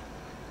groups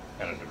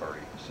and a diverty.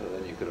 So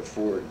then you could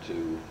afford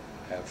to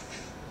have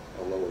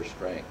a lower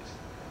strength.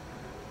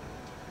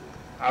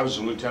 I was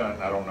a lieutenant,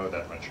 and I don't know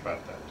that much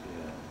about that.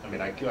 Yeah. I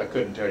mean, I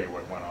couldn't tell you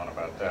what went on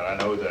about that. I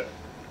know that.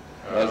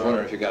 I was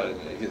wondering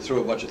if you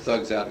threw a bunch of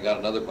thugs out and got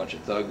another bunch of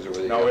thugs, or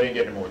whether you No, got... we didn't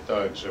get any more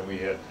thugs, and we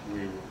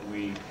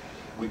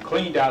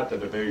cleaned out the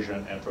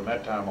division, and from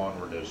that time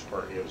onward, it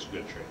was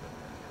good shape.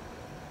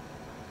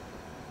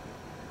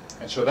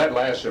 And so that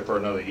lasted for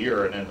another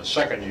year, and in the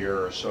second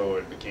year or so,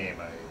 it became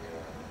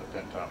the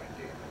pentomic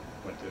game.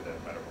 It went through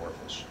that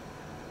metamorphosis.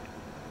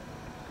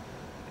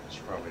 It's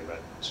probably about,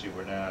 see,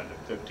 we're now into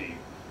 50,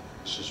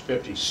 this is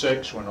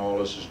 56 when all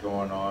this is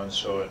going on,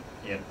 so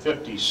in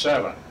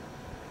 57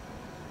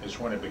 is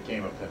when it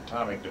became a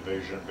pentomic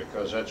division,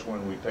 because that's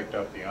when we picked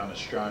up the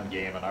Honest John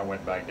game, and I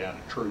went back down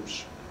to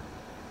troops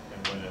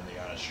and went in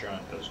the Honest John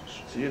business.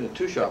 So you're in the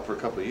 2 shop for a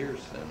couple of years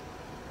then,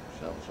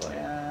 sounds like.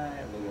 Yeah,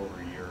 a little over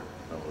a year.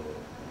 A little.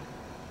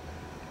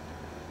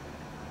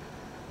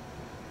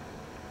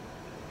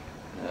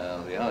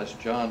 Now, the Honest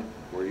John,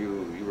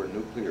 you were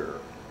nuclear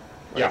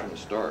right Yeah. from the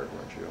start,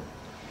 weren't you?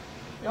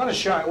 The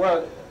Honest John,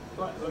 well,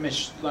 let me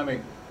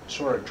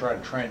sort of try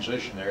to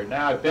transition there.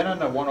 Now, I've been in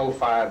the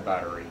 105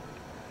 battery,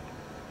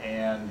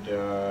 and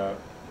it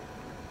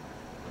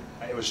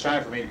was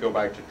time for me to go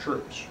back to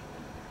troops.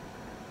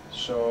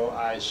 So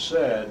I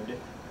said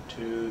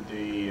to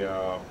the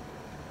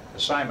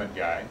assignment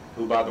guy,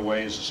 who, by the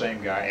way, is the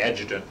same guy,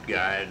 adjutant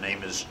guy, his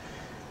name is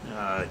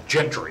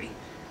Gentry.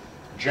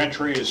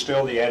 Gentry is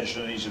still the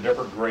adjutant. He's a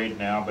different grade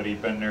now, but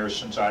he'd been there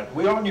since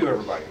we all knew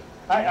everybody.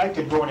 I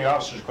could go in the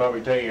officers' club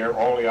and tell you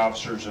all the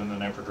officers in the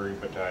infantry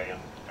battalion.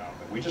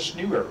 We just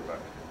knew everybody.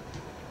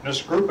 And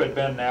this group had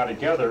been now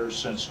together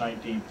since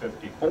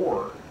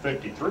 1954,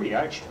 53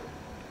 actually.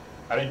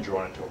 I didn't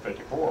join until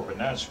 54, but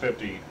now it's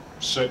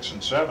 56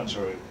 and 7,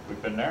 so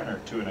we've been there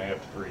 2.5 to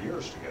 3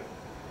 years together.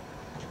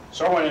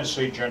 So I went in to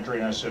see Gentry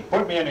and I said,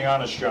 put me in the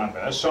Honest John,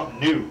 that's something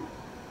new.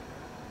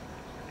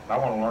 I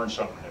want to learn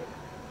something new.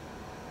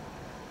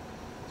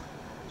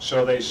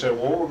 So they said,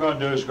 well, what we're going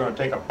to do is we're going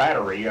to take a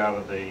battery out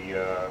of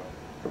the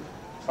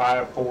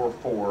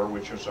 544,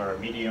 which is our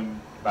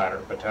medium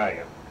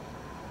battalion.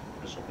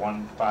 It's a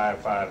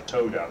 155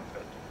 towed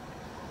outfit,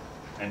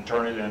 and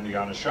turn it into the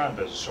Honest John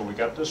business. So we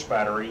got this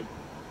battery,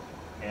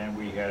 and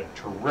we had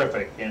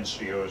terrific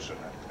NCOs in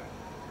that thing.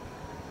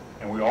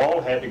 And we all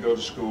had to go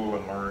to school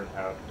and learn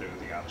how to do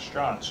the Honest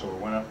John. So we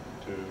went up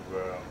to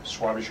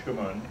Swabish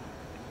Gmünd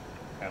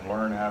and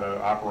learned how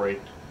to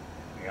operate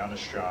the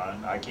Honest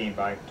John. I came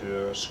back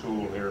to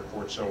school here at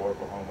Fort Sill,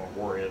 Oklahoma,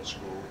 Warhead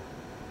School,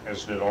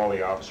 as did all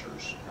the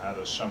officers, how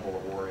to assemble a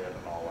warhead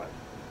and all that.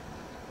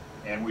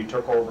 And we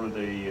took over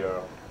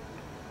the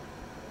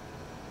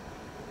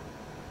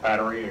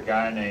battery. A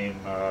guy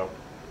named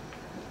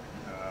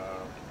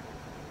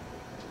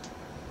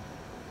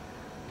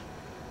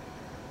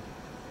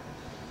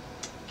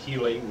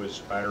Keeley was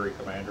battery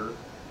commander,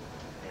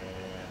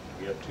 and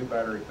we had 2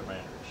 battery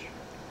commanders,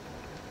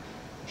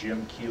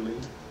 Jim Keeley,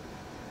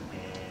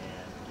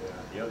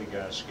 and the other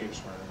guy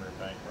escapes my memory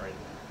bank right now.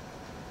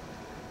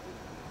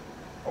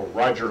 Oh,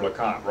 Roger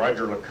LeCompte.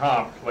 Roger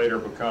LeCompte later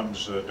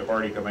becomes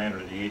Diverty commander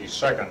of the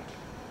 82nd.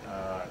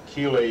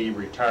 Keeley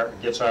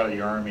gets out of the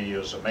Army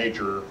as a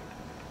major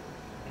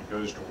and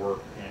goes to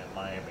work in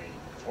Miami,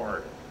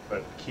 Florida.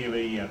 But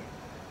Keeley and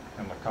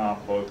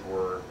LeCompte both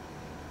were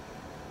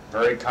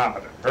very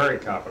competent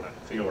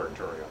field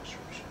artillery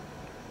officers.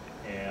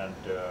 And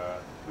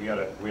we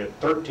had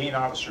 13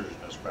 officers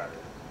in this battery.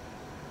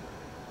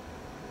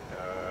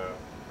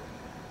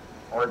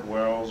 Art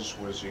Wells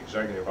was the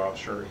executive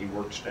officer. He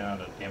works down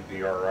at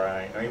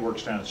MPRI. He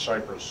works down at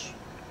Cypress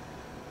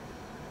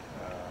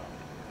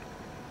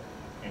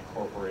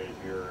Incorporated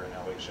here in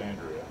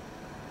Alexandria.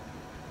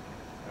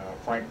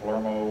 Frank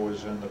Palermo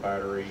was in the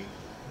battery.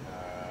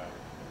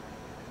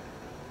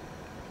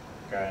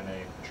 A guy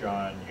named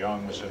John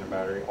Young was in the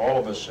battery. All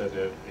of us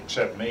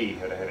except me,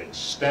 had had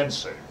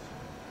extensive.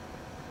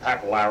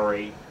 Pat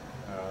Lowry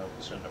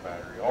was in the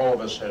battery. All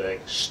of us had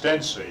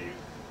extensive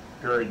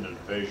period in the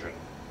division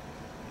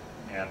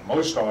And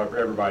most of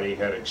everybody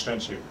had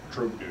extensive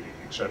troop duty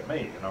except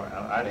me. You know,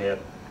 I'd had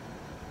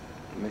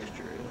A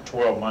mixture, yeah.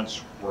 12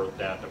 months worth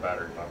down to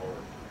battery level, or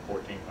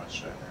 14 months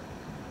down there.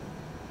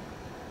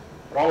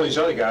 But all these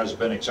other guys have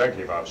been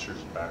executive officers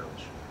in batteries.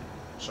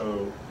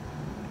 So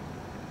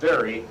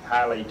very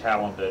highly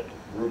talented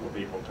group of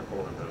people took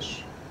over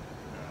this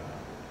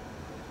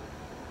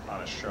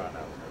Honest John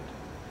outfit.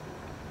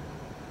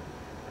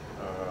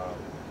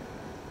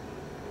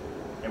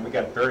 And we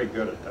got very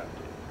good at that.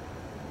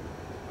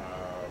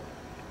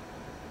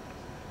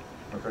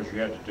 Because you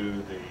had to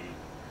do the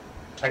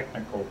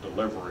technical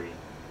delivery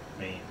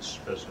means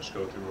business,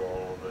 go through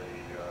all the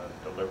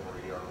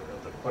delivery or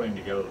the putting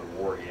together the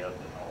warhead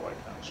and all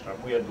that kind of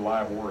stuff. We had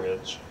live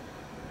warheads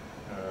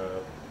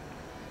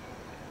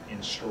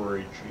in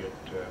storage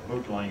at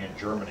Muttling in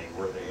Germany,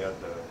 where they had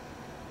the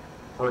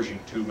Pershing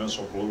II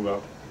missile blew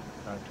up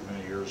not too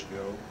many years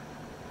ago,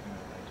 in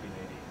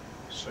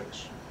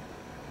 1986.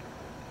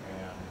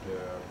 And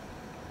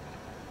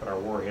but our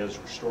warheads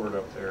were stored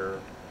up there.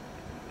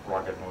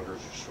 Rocket motors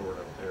were stored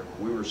up there.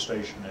 We were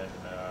stationed in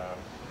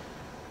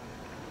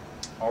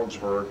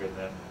Augsburg, and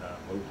then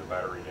moved the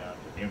battery down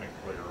to Munich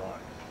later on.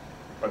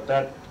 But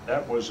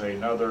that was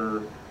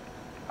another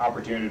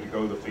opportunity to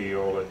go to the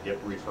field and get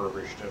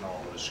refurbished and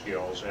all those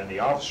skills. And the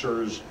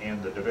officers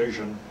in the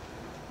division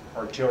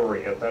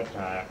artillery at that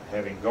time,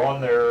 having gone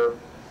there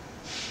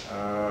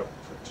to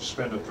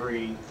spend a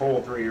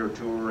full three-year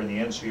tour, and the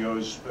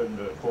NCOs spend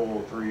a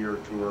full 3-year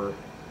tour,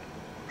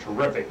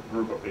 terrific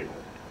group of people.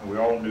 And we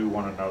all knew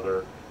one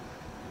another,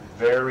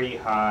 very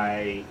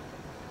high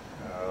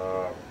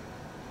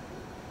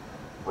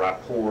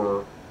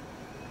rapport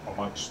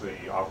amongst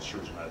the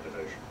officers in that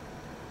division.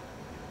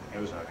 It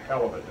was a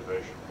hell of a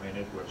division. I mean,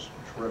 it was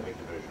a terrific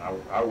division.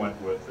 I went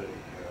with the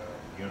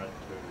unit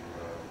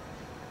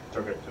to,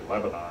 took it to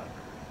Lebanon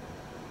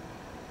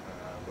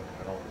when we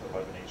went over the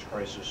Lebanese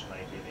crisis in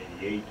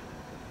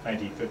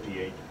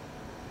 1958.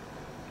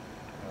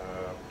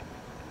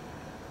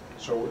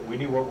 So we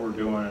knew what we were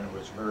doing, and it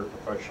was a very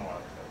professional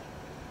outfit,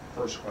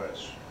 first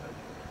class,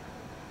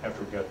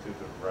 after we got through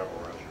the rabble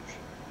rousers.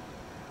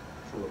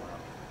 Threw them out.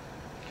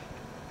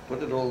 What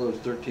did all those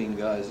 13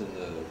 guys and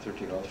the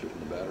 13 officers in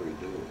the battery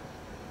do?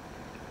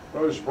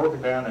 Well, it was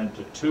broken down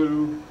into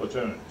 2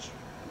 platoons.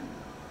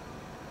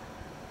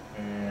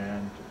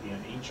 And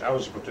in each, I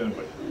was a platoon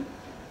leader.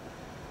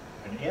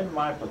 And in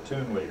my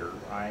platoon leader,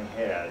 I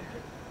had,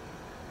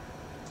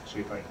 see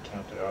if I can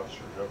count the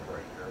officers up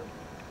right here.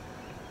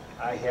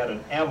 I had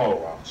an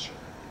ammo officer.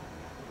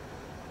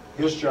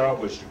 His job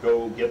was to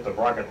go get the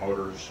rocket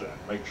motors and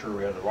make sure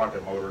we had the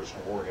rocket motors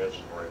and warheads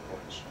in the right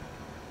place.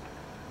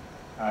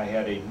 I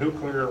had a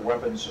nuclear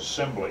weapons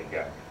assembly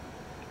guy.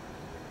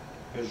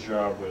 His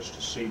job was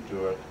to see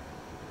to it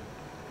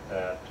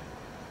that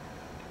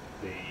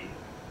the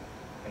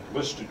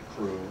enlisted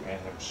crew and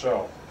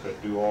himself could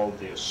do all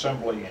the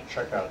assembly and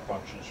checkout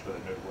functions for the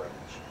nuke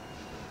weapons.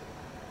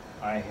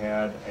 I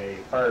had a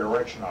fire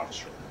direction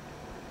officer.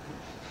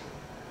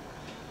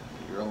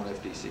 Your own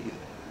FDC.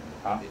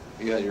 Huh?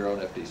 You had your own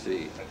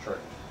FDC. That's right.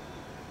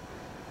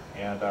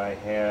 And I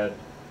had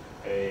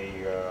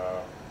a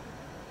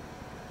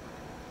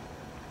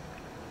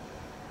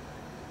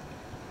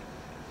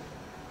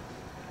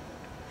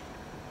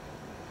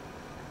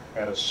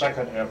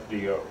second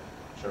FDO.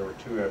 So there were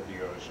 2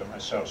 FDOs and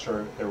myself.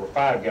 So there were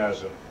 5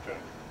 guys in the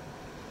platoon.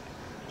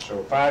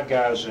 So 5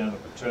 guys in the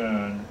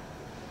platoon,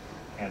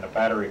 and the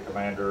battery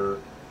commander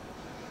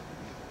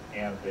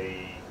and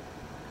the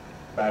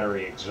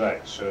battery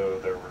exec. So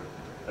there were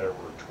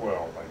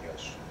 12, I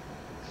guess.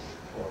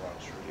 12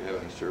 officers. Do you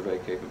have any survey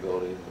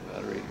capability in the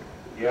battery?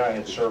 Yeah, I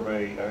had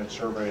survey in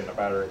the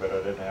battery, but I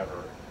didn't have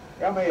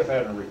I may have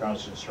had a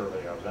reconnaissance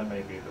survey. That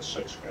may be the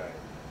 6th guy.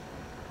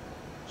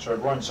 So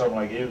I'd run something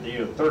like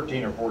either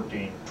 13 or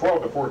 14,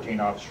 12 to 14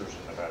 officers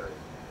in the battery.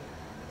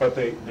 But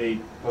the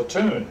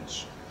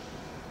platoons,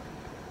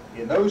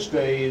 in those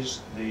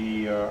days,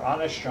 the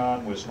Honest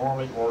John was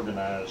normally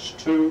organized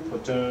 2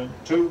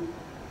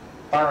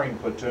 firing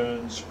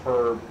platoons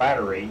per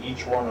battery.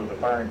 Each one of the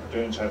firing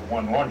platoons had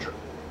 1 launcher.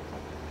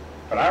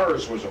 But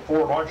ours was a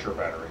 4-launcher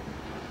battery.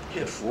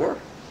 You had 4?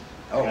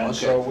 Oh, and okay.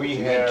 So we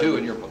you had 2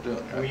 in your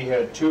platoon, right? We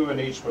had 2 in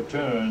each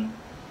platoon,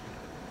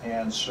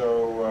 and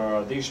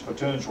so these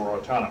platoons were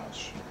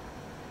autonomous.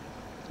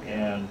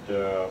 And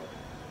the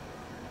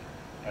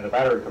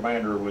battery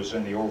commander was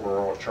in the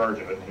overall charge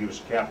of it, and he was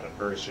a captain,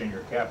 very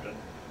senior captain.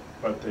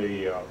 But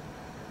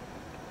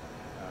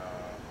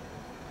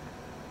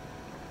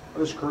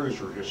those crews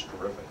were just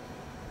terrific.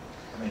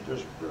 I mean,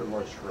 just really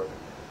was terrific.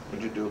 What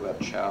did you do about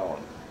chow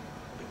and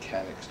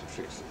mechanics to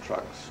fix the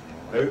trucks?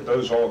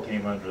 Those all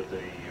came under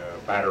the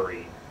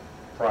battery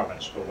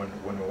province, but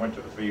when we went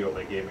to the field,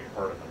 they gave me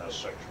part of the mess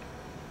section.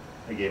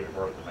 They gave me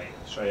part of the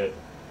maintenance.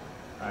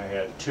 I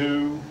had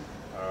 2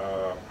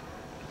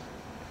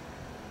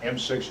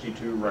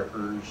 M62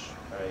 wreckers.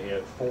 I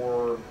had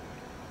 4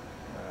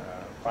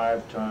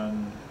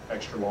 5-ton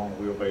extra long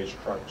wheelbase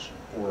trucks,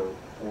 4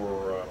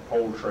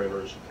 pole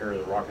trailers to carry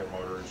the rocket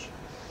motors.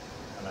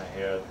 and I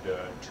had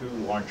 2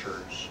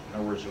 launchers. In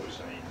other words, it was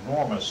an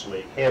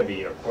enormously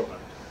heavy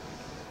equipment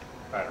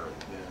battery.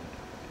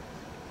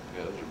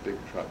 Yeah, those are big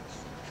trucks.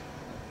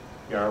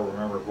 Yeah, I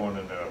remember going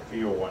into a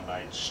field one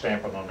night,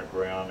 stamping on the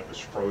ground. It was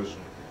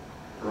frozen.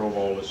 Drove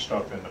all this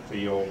stuff in the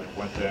field and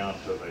went down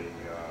to the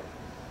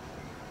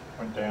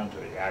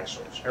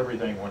axles.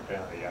 Everything went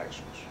down to the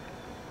axles.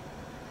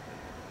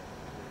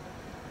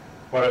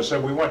 But I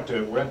said we went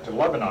to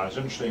Lebanon. It's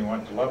interesting. We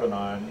went to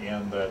Lebanon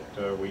in that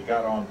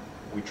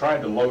we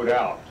tried to load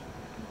out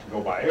to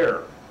go by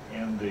air,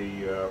 and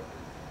the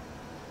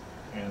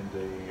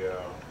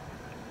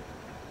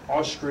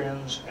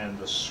Austrians and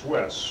the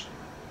Swiss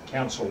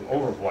canceled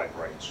overflight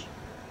rights,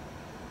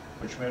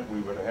 which meant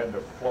we would have had to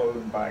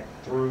flown back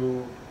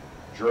through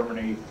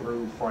Germany,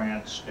 through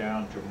France,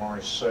 down to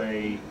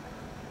Marseille,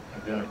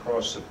 and then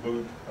across the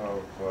boot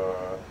of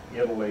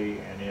Italy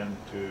and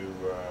into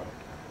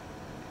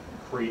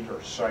Crete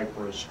or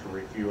Cyprus to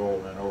refuel,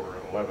 and then over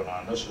to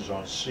Lebanon. This is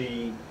on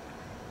C.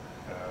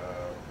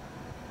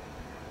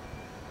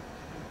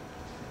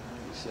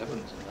 97's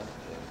in that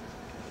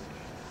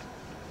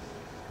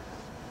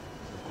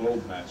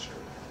Globemaster.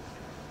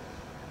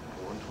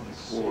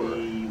 124.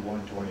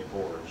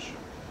 C-124s.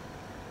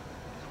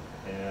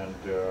 And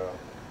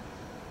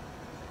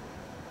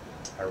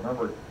I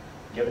remember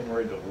getting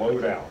ready to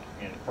load out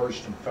in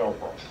First and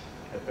Felbrook.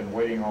 Had been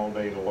waiting all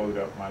day to load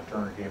up. My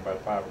turn came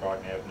about 5 o'clock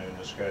in the afternoon.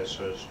 This guy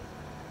says,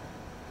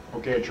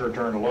 "Okay, it's your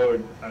turn to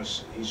load."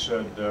 He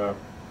said,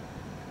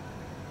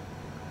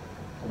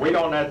 "Weight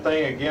on that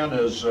thing again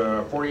is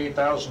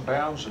 48,000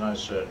 pounds?" And I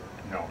said,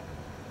 "No.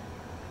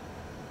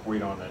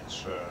 Weight on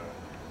that's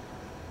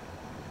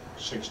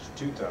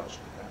 62,000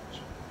 pounds,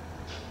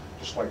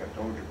 just like I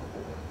told you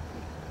before."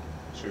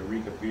 So he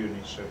recomputed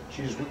and he said,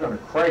 "Geez, we're going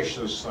to crash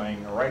this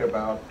thing right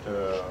about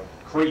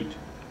Crete."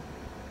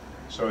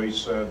 So he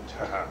said,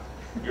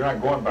 "You're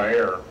not going by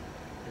air,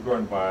 you're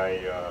going by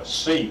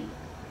sea."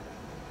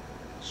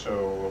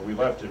 So we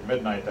left at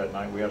midnight that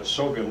night. We had a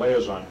Soviet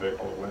liaison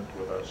vehicle that went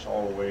with us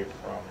all the way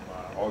from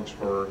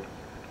Augsburg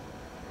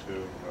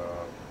to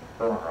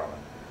Bremerhaven.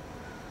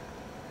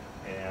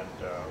 And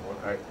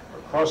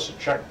across the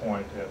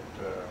checkpoint at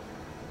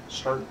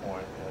start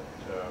point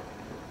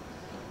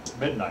at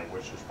midnight,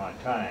 which is my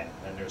time,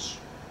 and this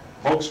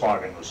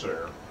Volkswagen was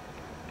there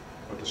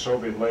with the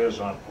Soviet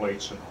liaison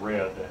plates in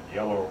red and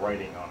yellow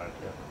writing on it,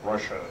 and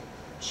Russia,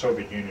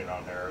 Soviet Union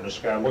on there. And this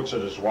guy looks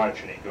at his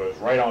watch and he goes,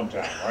 "Right on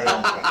time, right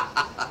on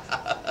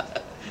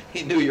time."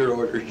 He knew your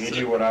orders. He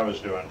knew what I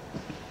was doing.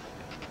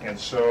 And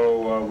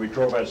so we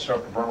drove that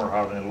stuff to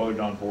Bremerhaven and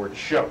loaded on board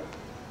ship.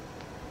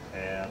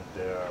 And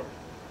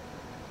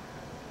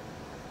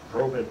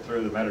drove it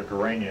through the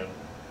Mediterranean,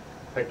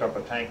 picked up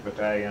a tank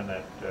battalion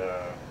at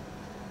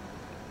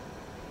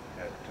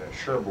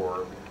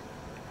Cherbourg,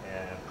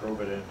 and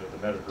drove it into the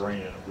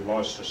Mediterranean. We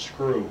lost a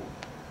screw,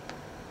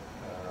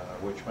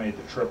 which made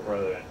the trip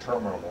rather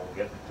interminable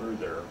getting through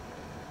there.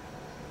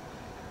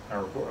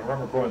 I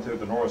remember going through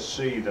the North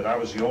Sea that I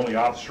was the only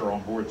officer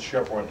on board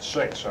ship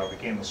 1-6, so I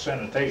became the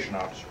sanitation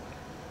officer.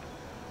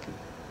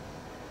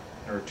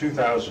 There were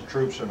 2,000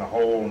 troops in the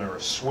hold, and there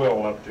was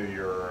swill up to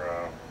your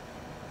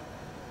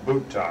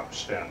boot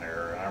tops down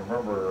there. And I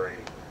remember a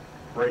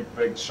great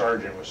big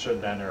sergeant was sitting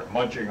down there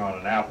munching on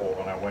an apple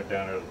when I went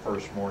down there the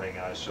first morning.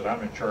 And I said,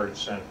 "I'm in charge of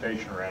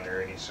sanitation around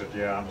here." And he said,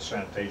 "Yeah, I'm a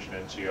sanitation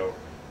NCO."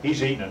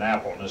 He's eating an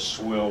apple, and this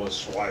swill is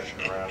swashing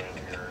around in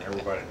here, and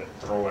everybody had been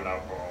throwing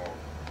up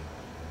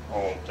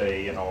all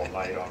day and all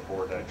night on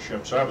board that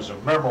ship. So that was a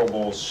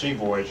memorable sea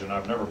voyage, and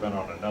I've never been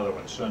on another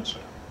one since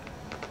then.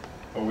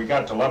 But we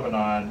got to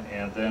Lebanon,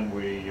 and then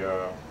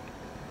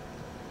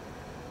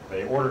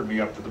they ordered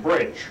me up to the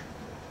bridge.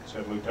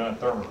 Said, "Lieutenant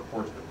Thurman,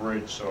 report to the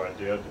bridge," so I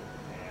did. And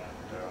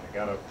I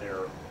got up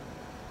there,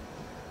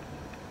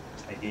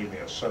 they gave me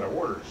a set of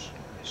orders.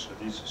 They said,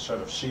 "These are a set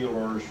of SEAL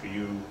orders for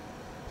you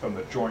from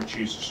the Joint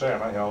Chiefs of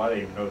Staff." I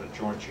didn't even know the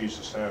Joint Chiefs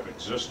of Staff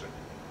existed.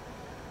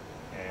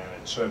 And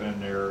it said in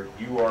there,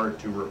 "You are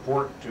to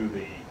report to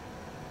the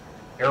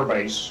air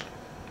base.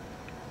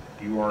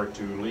 You are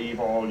to leave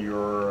all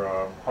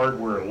your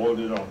hardware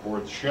loaded on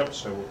board the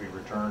ships that will be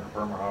returned to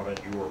Bremerhaven.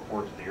 You will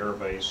report to the air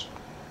base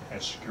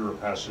and secure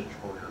passage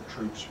for your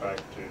troops back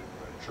to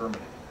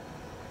Germany.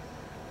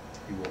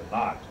 You will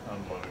not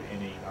unload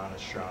any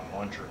honest John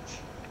launchers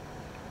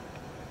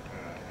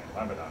in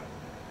Lebanon."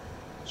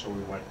 So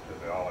we went to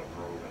the Olive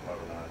Grove in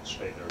Lebanon and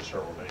stayed there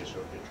several days so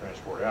we could get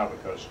transported out,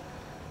 because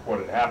what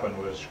had happened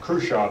was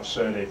Khrushchev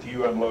said, "If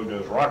you unload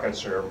those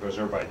rockets there," because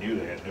everybody knew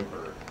they had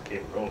nuclear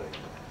capability,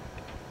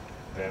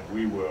 "then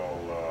we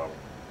will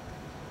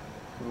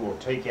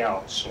take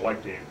out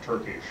selective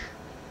Turkish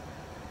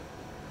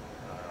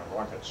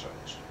rocket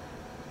sites."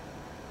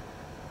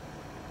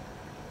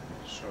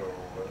 So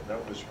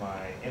that was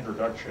my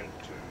introduction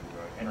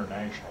to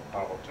international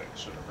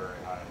politics at a very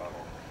high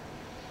level.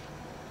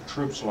 The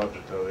troops loved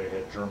it, though. They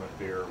had German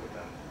beer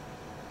within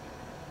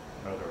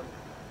another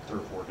 3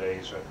 or 4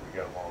 days after we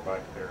got them all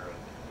back there, and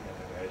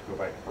then we had to go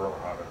back to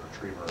Bremerhaven and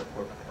retrieve our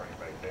equipment and bring it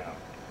back down.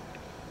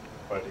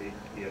 But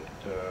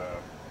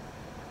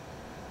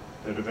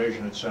the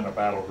division had sent a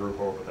battle group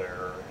over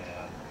there,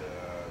 and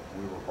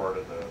we were part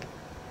of the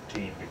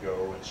team to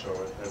go, and so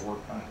it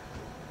worked fine.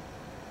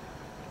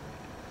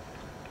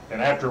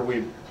 And after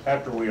we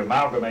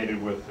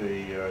amalgamated with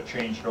the,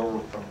 changed over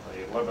from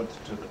the 11th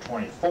to the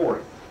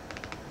 24th,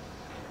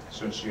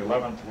 since the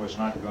 11th was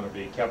not going to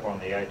be kept on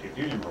the active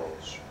duty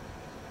rolls,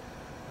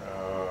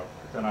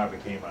 then I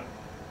became an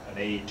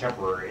aide,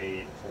 temporary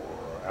aide for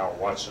Al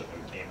Watson,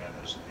 who came in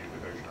as the new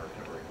division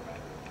artillery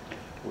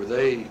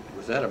commander.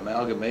 Was that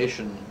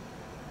amalgamation,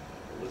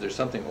 was there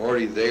something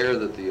already there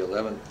that the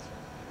 11th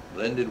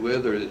blended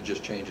with, or did it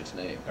just change its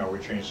name? No, we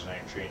changed the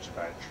name, changed the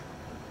badge.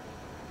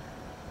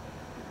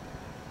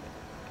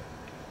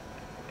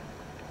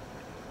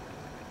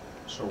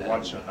 So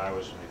Watson, I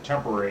was the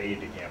temporary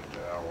aide again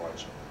to Al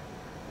Watson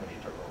when he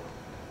took over.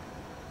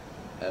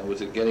 And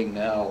was it getting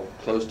now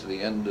close to the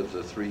end of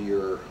the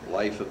 3-year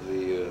life of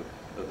the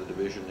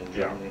division in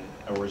Germany?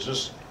 Yeah. There was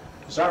this,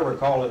 as I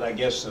recall it, I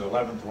guess the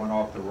 11th went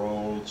off the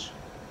rolls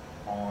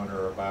on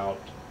or about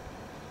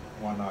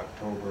 1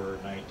 October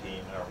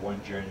 19, or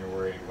 1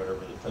 January, whatever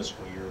the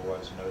fiscal year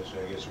was in those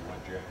days. I guess it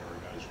 1 January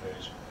in those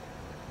days.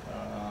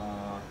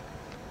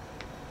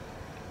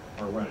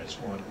 Or when it's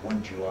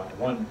 1 July,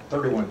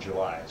 31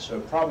 July. So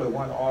it probably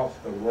went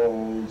off the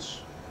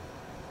rolls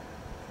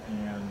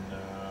in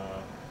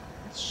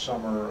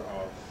summer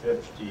of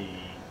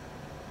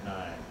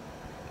 '59.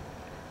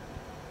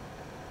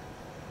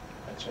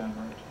 That sound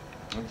right?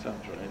 That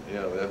sounds right.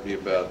 Yeah, that'd be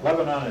about...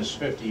 Lebanon is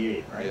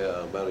 58, right?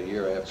 Yeah, about a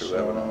year after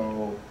Lebanon.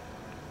 So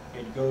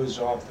it goes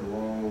off the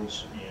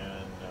rolls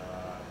in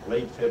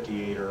late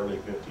 '58, early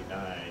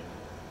 '59,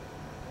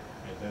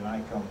 and then I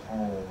come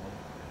home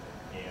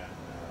in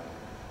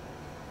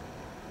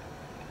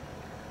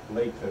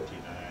late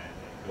 '59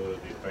 and go to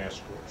the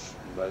advanced course.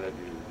 And by then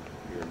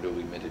you're a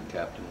newly minted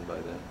captain by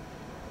then?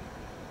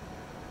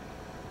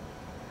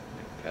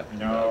 Captain.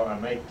 No, I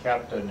made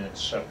captain in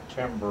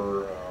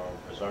September of,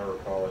 as I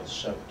recall, it's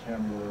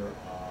September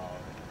of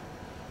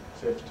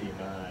 '59,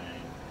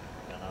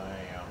 and I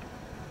am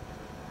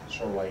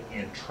sort of like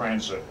in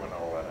transit when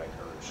all that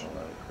occurs. All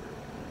that occurred.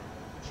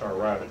 So I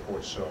arrived at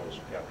Fort Sill as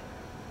a captain.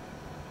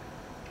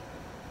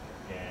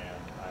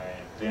 And I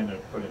then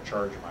put in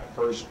charge of my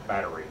first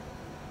battery.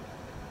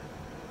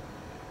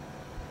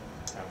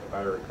 I'm the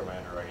battery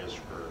commander, I guess,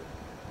 for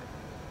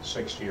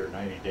 60 or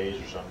 90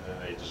 days or something. Then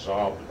they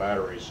dissolved the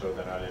battery, so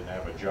then I didn't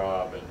have a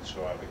job, and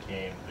so I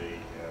became the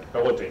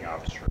billeting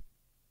officer.